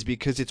 $2 is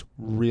because it's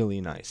really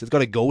nice. It's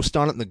got a ghost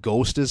on it, and the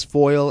ghost is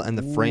foil, and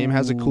the frame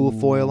has a cool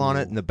foil on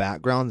it, and the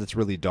background that's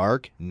really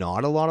dark.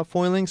 Not a lot of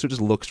foiling, so it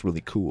just looks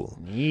really cool.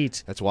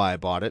 Neat. That's why I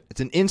bought it.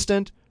 It's an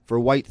instant for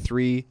white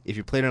 3. If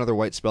you played another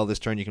white spell this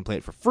turn, you can play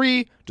it for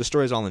free.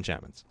 Destroys all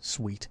enchantments.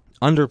 Sweet.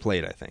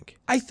 Underplayed, I think.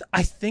 I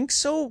think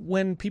so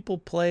when people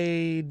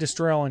play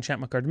Destroy All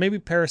Enchantment cards. Maybe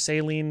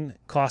Parasaline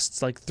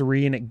costs like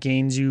 3 and it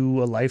gains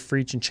you a life for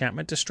each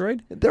enchantment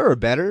destroyed. There are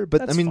better, but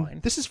That's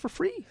fine. This is for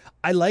free.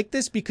 I like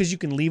this because you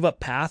can leave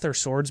up Path or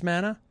Swords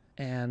mana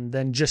and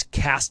then just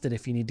cast it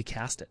if you need to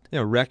cast it.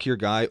 Yeah, wreck your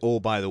guy. Oh,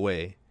 by the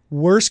way.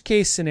 Worst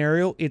case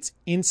scenario, it's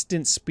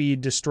instant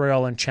speed Destroy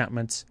All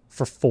Enchantments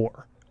for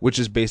 4. Which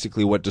is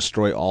basically what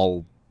Destroy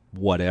All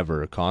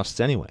whatever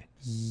costs anyway.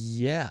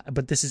 Yeah,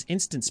 but this is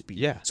instant speed.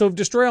 Yeah. So if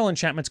Destroy All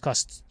Enchantments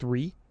costs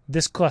 3,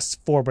 this costs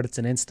 4, but it's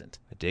an instant.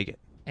 I dig it.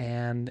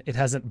 And it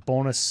has a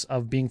bonus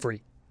of being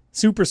free.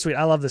 Super sweet.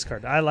 I love this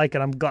card. I like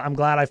it. I'm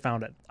glad I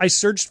found it. I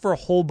searched for a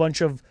whole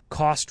bunch of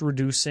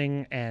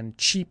cost-reducing and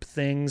cheap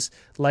things,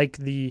 like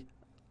the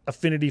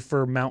affinity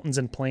for mountains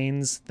and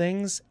plains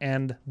things,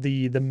 and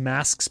the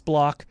masks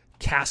block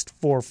cast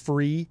for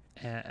free,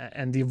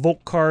 and the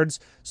evoke cards.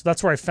 So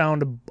that's where I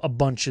found a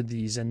bunch of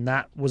these, and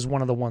that was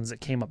one of the ones that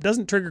came up.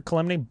 Doesn't trigger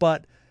Kalemne,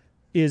 but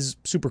is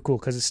super cool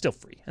because it's still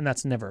free, and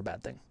that's never a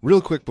bad thing.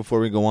 Real quick before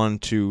we go on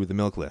to the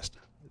milk list.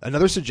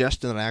 Another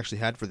suggestion that I actually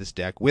had for this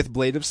deck with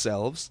Blade of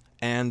Selves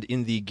and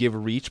in the give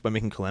reach by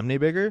making Kalemne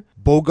bigger,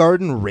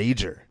 Bogarden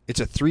Rager. It's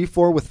a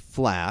 3/4 with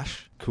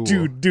flash. Cool.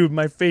 Dude,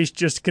 my face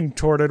just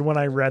contorted when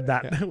I read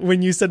that. Yeah.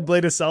 When you said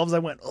Blade of Selves, I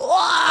went,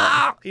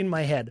 "Wah!" in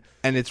my head.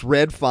 And it's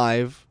red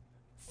 5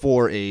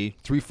 for a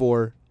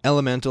 3/4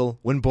 elemental.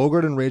 When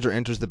Bogarden Rager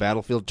enters the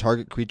battlefield,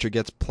 target creature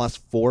gets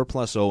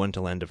 +4/+0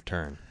 until end of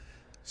turn.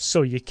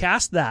 So you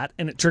cast that,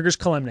 and it triggers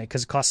Kalemne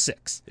because it costs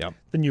 6. Yep.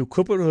 Then you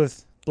equip it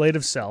with Blade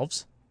of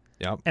Selves.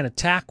 Yep. And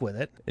attack with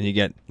it. And you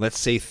get, let's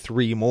say,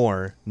 3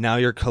 more. Now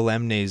your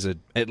Kalemne's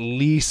at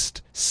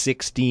least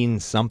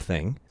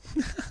 16-something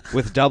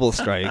with double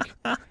strike.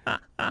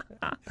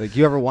 Like,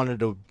 you ever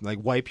wanted to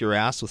wipe your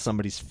ass with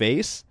somebody's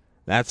face?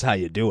 That's how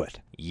you do it.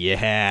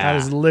 Yeah. That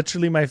is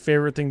literally my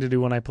favorite thing to do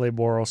when I play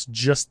Boros,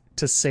 just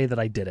to say that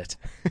I did it.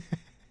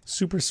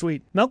 Super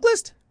sweet. Milk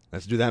list?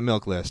 Let's do that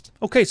milk list.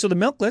 Okay, so the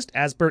milk list,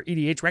 as per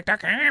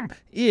EDHREC.com,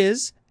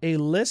 is a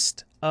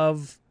list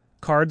of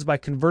cards by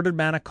converted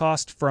mana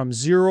cost from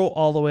 0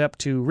 all the way up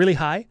to really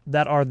high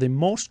that are the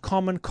most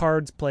common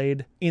cards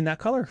played in that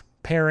color.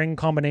 Pairing,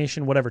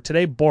 combination, whatever.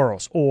 Today,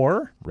 Boros.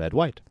 Or,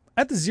 red-white.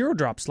 At the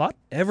 0-drop slot,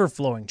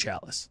 Everflowing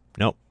Chalice.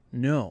 Nope.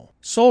 No.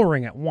 Soul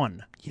Ring at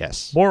 1.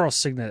 Yes. Boros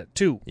Signet at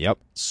 2. Yep.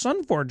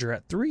 Sunforger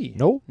at 3.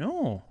 Nope.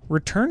 No.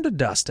 Return to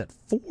Dust at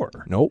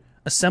 4. Nope.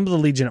 Assemble the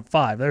Legion at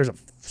 5. There's a...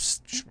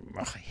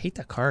 I hate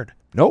that card.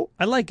 Nope.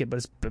 I like it,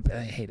 but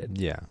I hate it.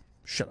 Yeah.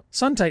 Shut up.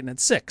 Sun Titan at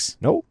 6.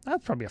 Nope.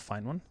 That's probably a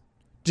fine one.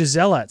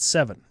 Gisela at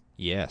 7.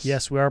 Yes.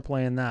 Yes, we are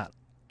playing that.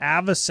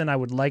 Avacyn I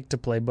would like to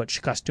play, but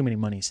she costs too many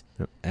monies.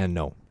 And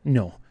no.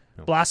 No.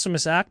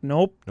 Blasphemous Act?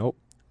 Nope. Nope.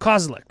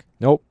 Kozilek?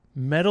 Nope.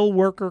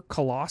 Metalworker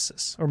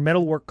Colossus. Or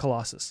Metalwork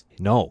Colossus.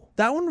 No.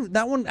 That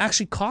one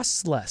actually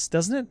costs less,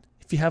 doesn't it?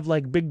 If you have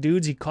big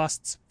dudes, he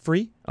costs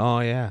free. Oh,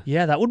 yeah.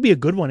 Yeah, that would be a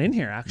good one in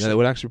here, actually. Yeah, that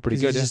would actually be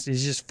pretty good.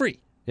 He's just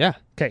free. Yeah.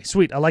 Okay,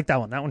 sweet. I like that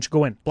one. That one should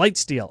go in.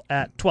 Blightsteel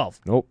at 12.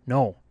 Nope.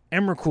 No.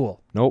 Emrakul.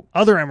 Nope.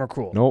 Other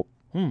Emrakul. Nope.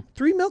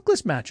 3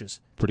 milkless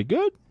matches. Pretty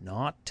good.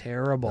 Not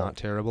terrible. Not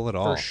terrible at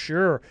all. For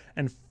sure.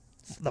 And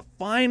the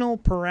final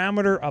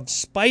parameter of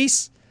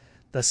spice,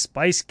 the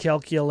spice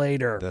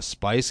calculator. The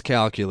spice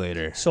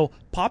calculator. So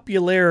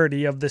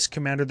popularity of this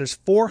commander, there's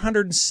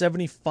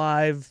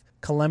 475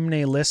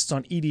 Kalemne lists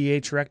on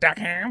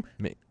EDHREC.com.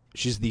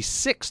 She's the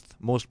 6th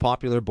most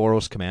popular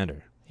Boros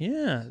commander.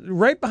 Yeah.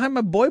 Right behind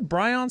my boy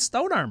Brian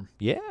Stoutarm.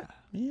 Yeah.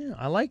 Yeah,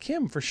 I like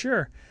him for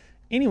sure.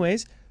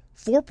 Anyways,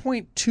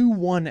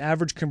 4.21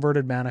 average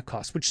converted mana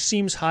cost, which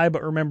seems high,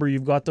 but remember,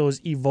 you've got those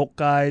Evoke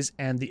guys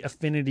and the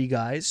Affinity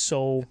guys,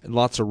 so...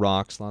 Lots of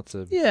rocks, lots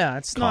of Yeah,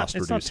 it's not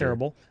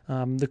terrible.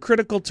 The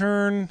critical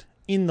turn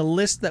in the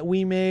list that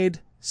we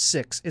made,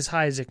 6, as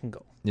high as it can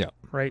go. Yeah.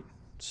 Right?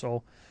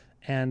 So,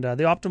 and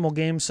the optimal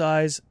game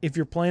size, if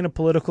you're playing a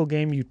political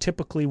game, you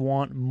typically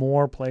want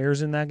more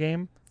players in that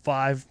game.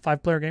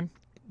 5-player game.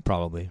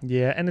 Probably.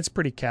 Yeah, and it's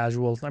pretty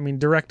casual. I mean,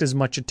 direct as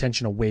much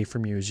attention away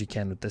from you as you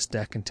can with this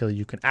deck until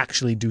you can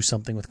actually do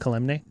something with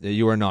Kalemne.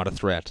 You are not a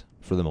threat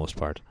for the most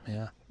part.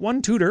 Yeah.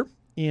 1 tutor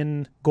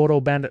in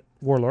Goro Bandit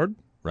Warlord.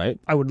 Right?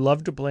 I would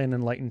love to play an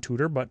Enlightened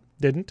tutor, but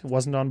didn't. It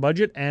wasn't on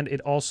budget, and it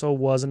also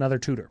was another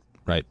tutor.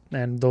 Right.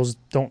 And those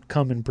don't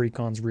come in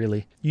precons,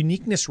 really.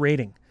 Uniqueness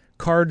rating.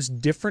 Cards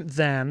different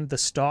than the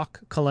stock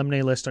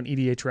Kalemne list on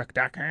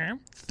EDHREC.com.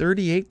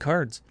 38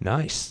 cards.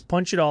 Nice.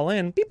 Punch it all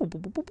in. Beep, boop,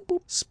 boop, boop, boop,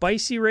 boop.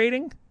 Spicy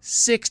rating,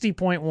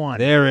 60.1.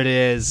 There it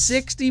is.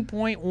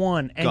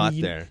 60.1. And Got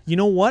there. You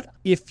know what?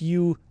 If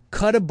you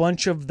cut a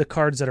bunch of the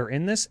cards that are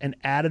in this and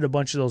added a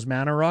bunch of those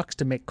mana rocks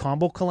to make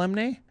combo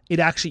Kalemne, it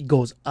actually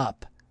goes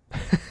up.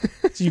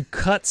 So you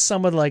cut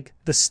some of like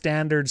the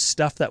standard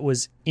stuff that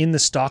was in the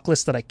stock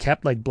list that I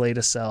kept, like Blade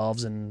of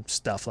Selves and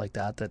stuff like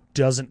that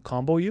doesn't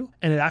combo you,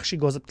 and it actually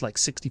goes up to like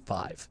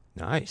 65.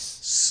 Nice.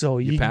 So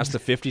You passed the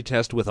 50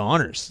 test with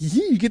honors.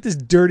 you get this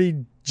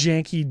dirty,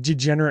 janky,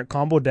 degenerate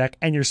combo deck,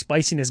 and your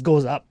spiciness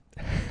goes up.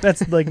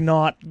 That's like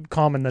not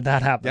common that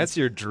happens. That's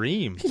your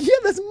dream. Yeah,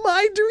 that's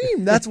my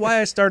dream. That's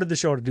why I started the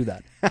show, to do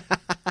that.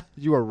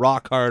 You are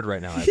rock hard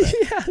right now, I bet.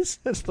 Yes.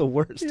 That's the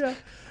worst. Yeah.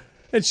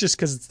 It's just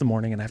because it's the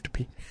morning and I have to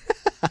pee.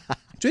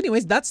 So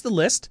anyways, that's the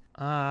list.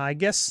 I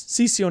guess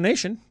CCO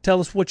Nation,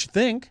 tell us what you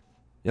think.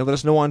 Yeah, let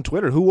us know on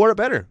Twitter. Who wore it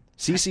better?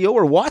 CCO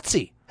or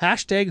Watsy?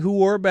 Hashtag who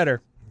wore it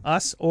better,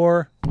 us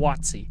or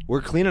Watsy.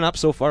 We're cleaning up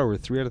so far. We're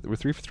 3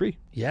 for 3.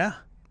 Yeah.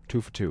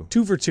 2 for 2.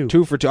 2 for 2.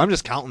 2 for 2. I'm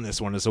just counting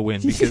this one as a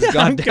win because Yeah,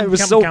 goddamn, it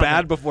was so counting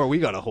bad it. before we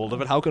got a hold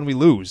of it. How can we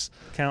lose?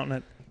 Counting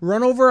it.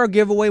 Run over our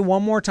giveaway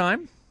one more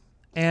time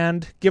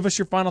and give us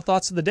your final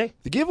thoughts of the day.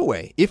 The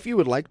giveaway. If you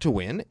would like to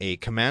win a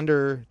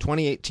Commander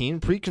 2018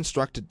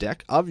 pre-constructed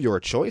deck of your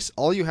choice,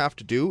 all you have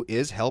to do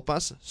is help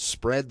us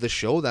spread the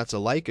show. That's a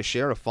like, a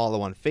share, a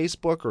follow on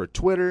Facebook or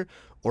Twitter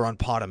or on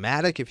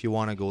Podomatic if you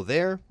want to go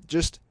there.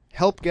 Just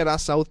help get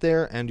us out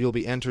there and you'll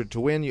be entered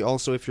to win. You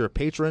also, if you're a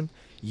patron,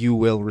 you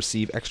will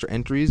receive extra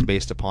entries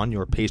based upon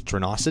your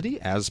patronosity,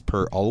 as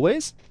per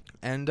always.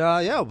 And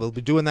yeah, we'll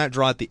be doing that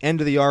draw at the end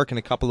of the arc in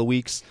a couple of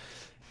weeks,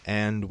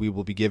 and we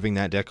will be giving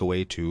that deck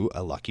away to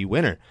a lucky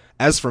winner.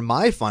 As for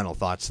my final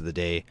thoughts of the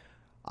day,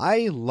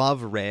 I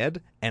love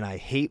red and I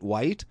hate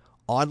white.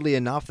 Oddly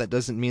enough, that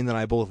doesn't mean that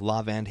I both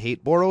love and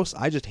hate Boros.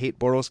 I just hate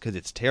Boros because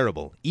it's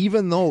terrible.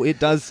 Even though it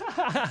does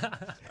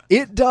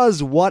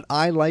what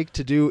I like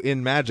to do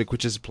in Magic,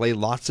 which is play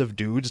lots of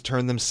dudes,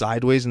 turn them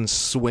sideways, and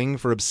swing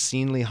for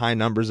obscenely high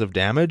numbers of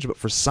damage. But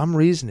for some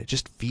reason, it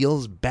just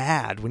feels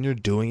bad when you're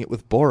doing it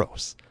with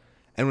Boros.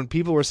 And when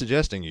people were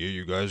suggesting,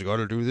 you guys got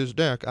to do this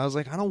deck, I was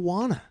like, I don't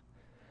wanna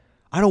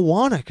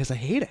because I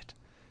hate it.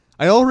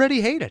 I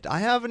already hate it.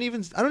 I don't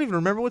even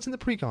remember what's in the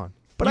precon.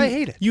 But I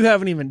hate it. You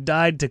haven't even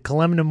died to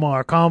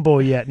Kalemnemar combo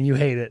yet, and you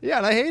hate it. Yeah,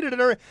 and I hated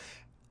it already.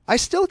 I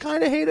still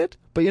kind of hate it,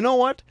 but you know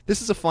what?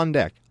 This is a fun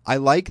deck. I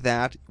like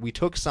that we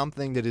took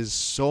something that is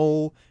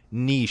so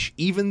niche.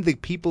 Even the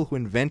people who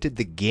invented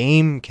the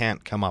game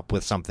can't come up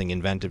with something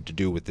inventive to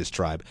do with this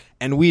tribe.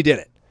 And we did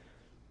it.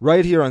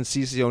 Right here on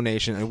CCO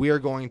Nation, and we are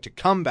going to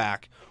come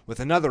back with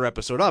another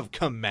episode of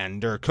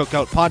Commander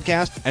Cookout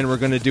Podcast, and we're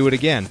going to do it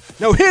again.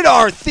 Now hit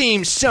our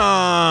theme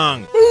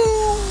song!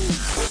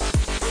 Woo!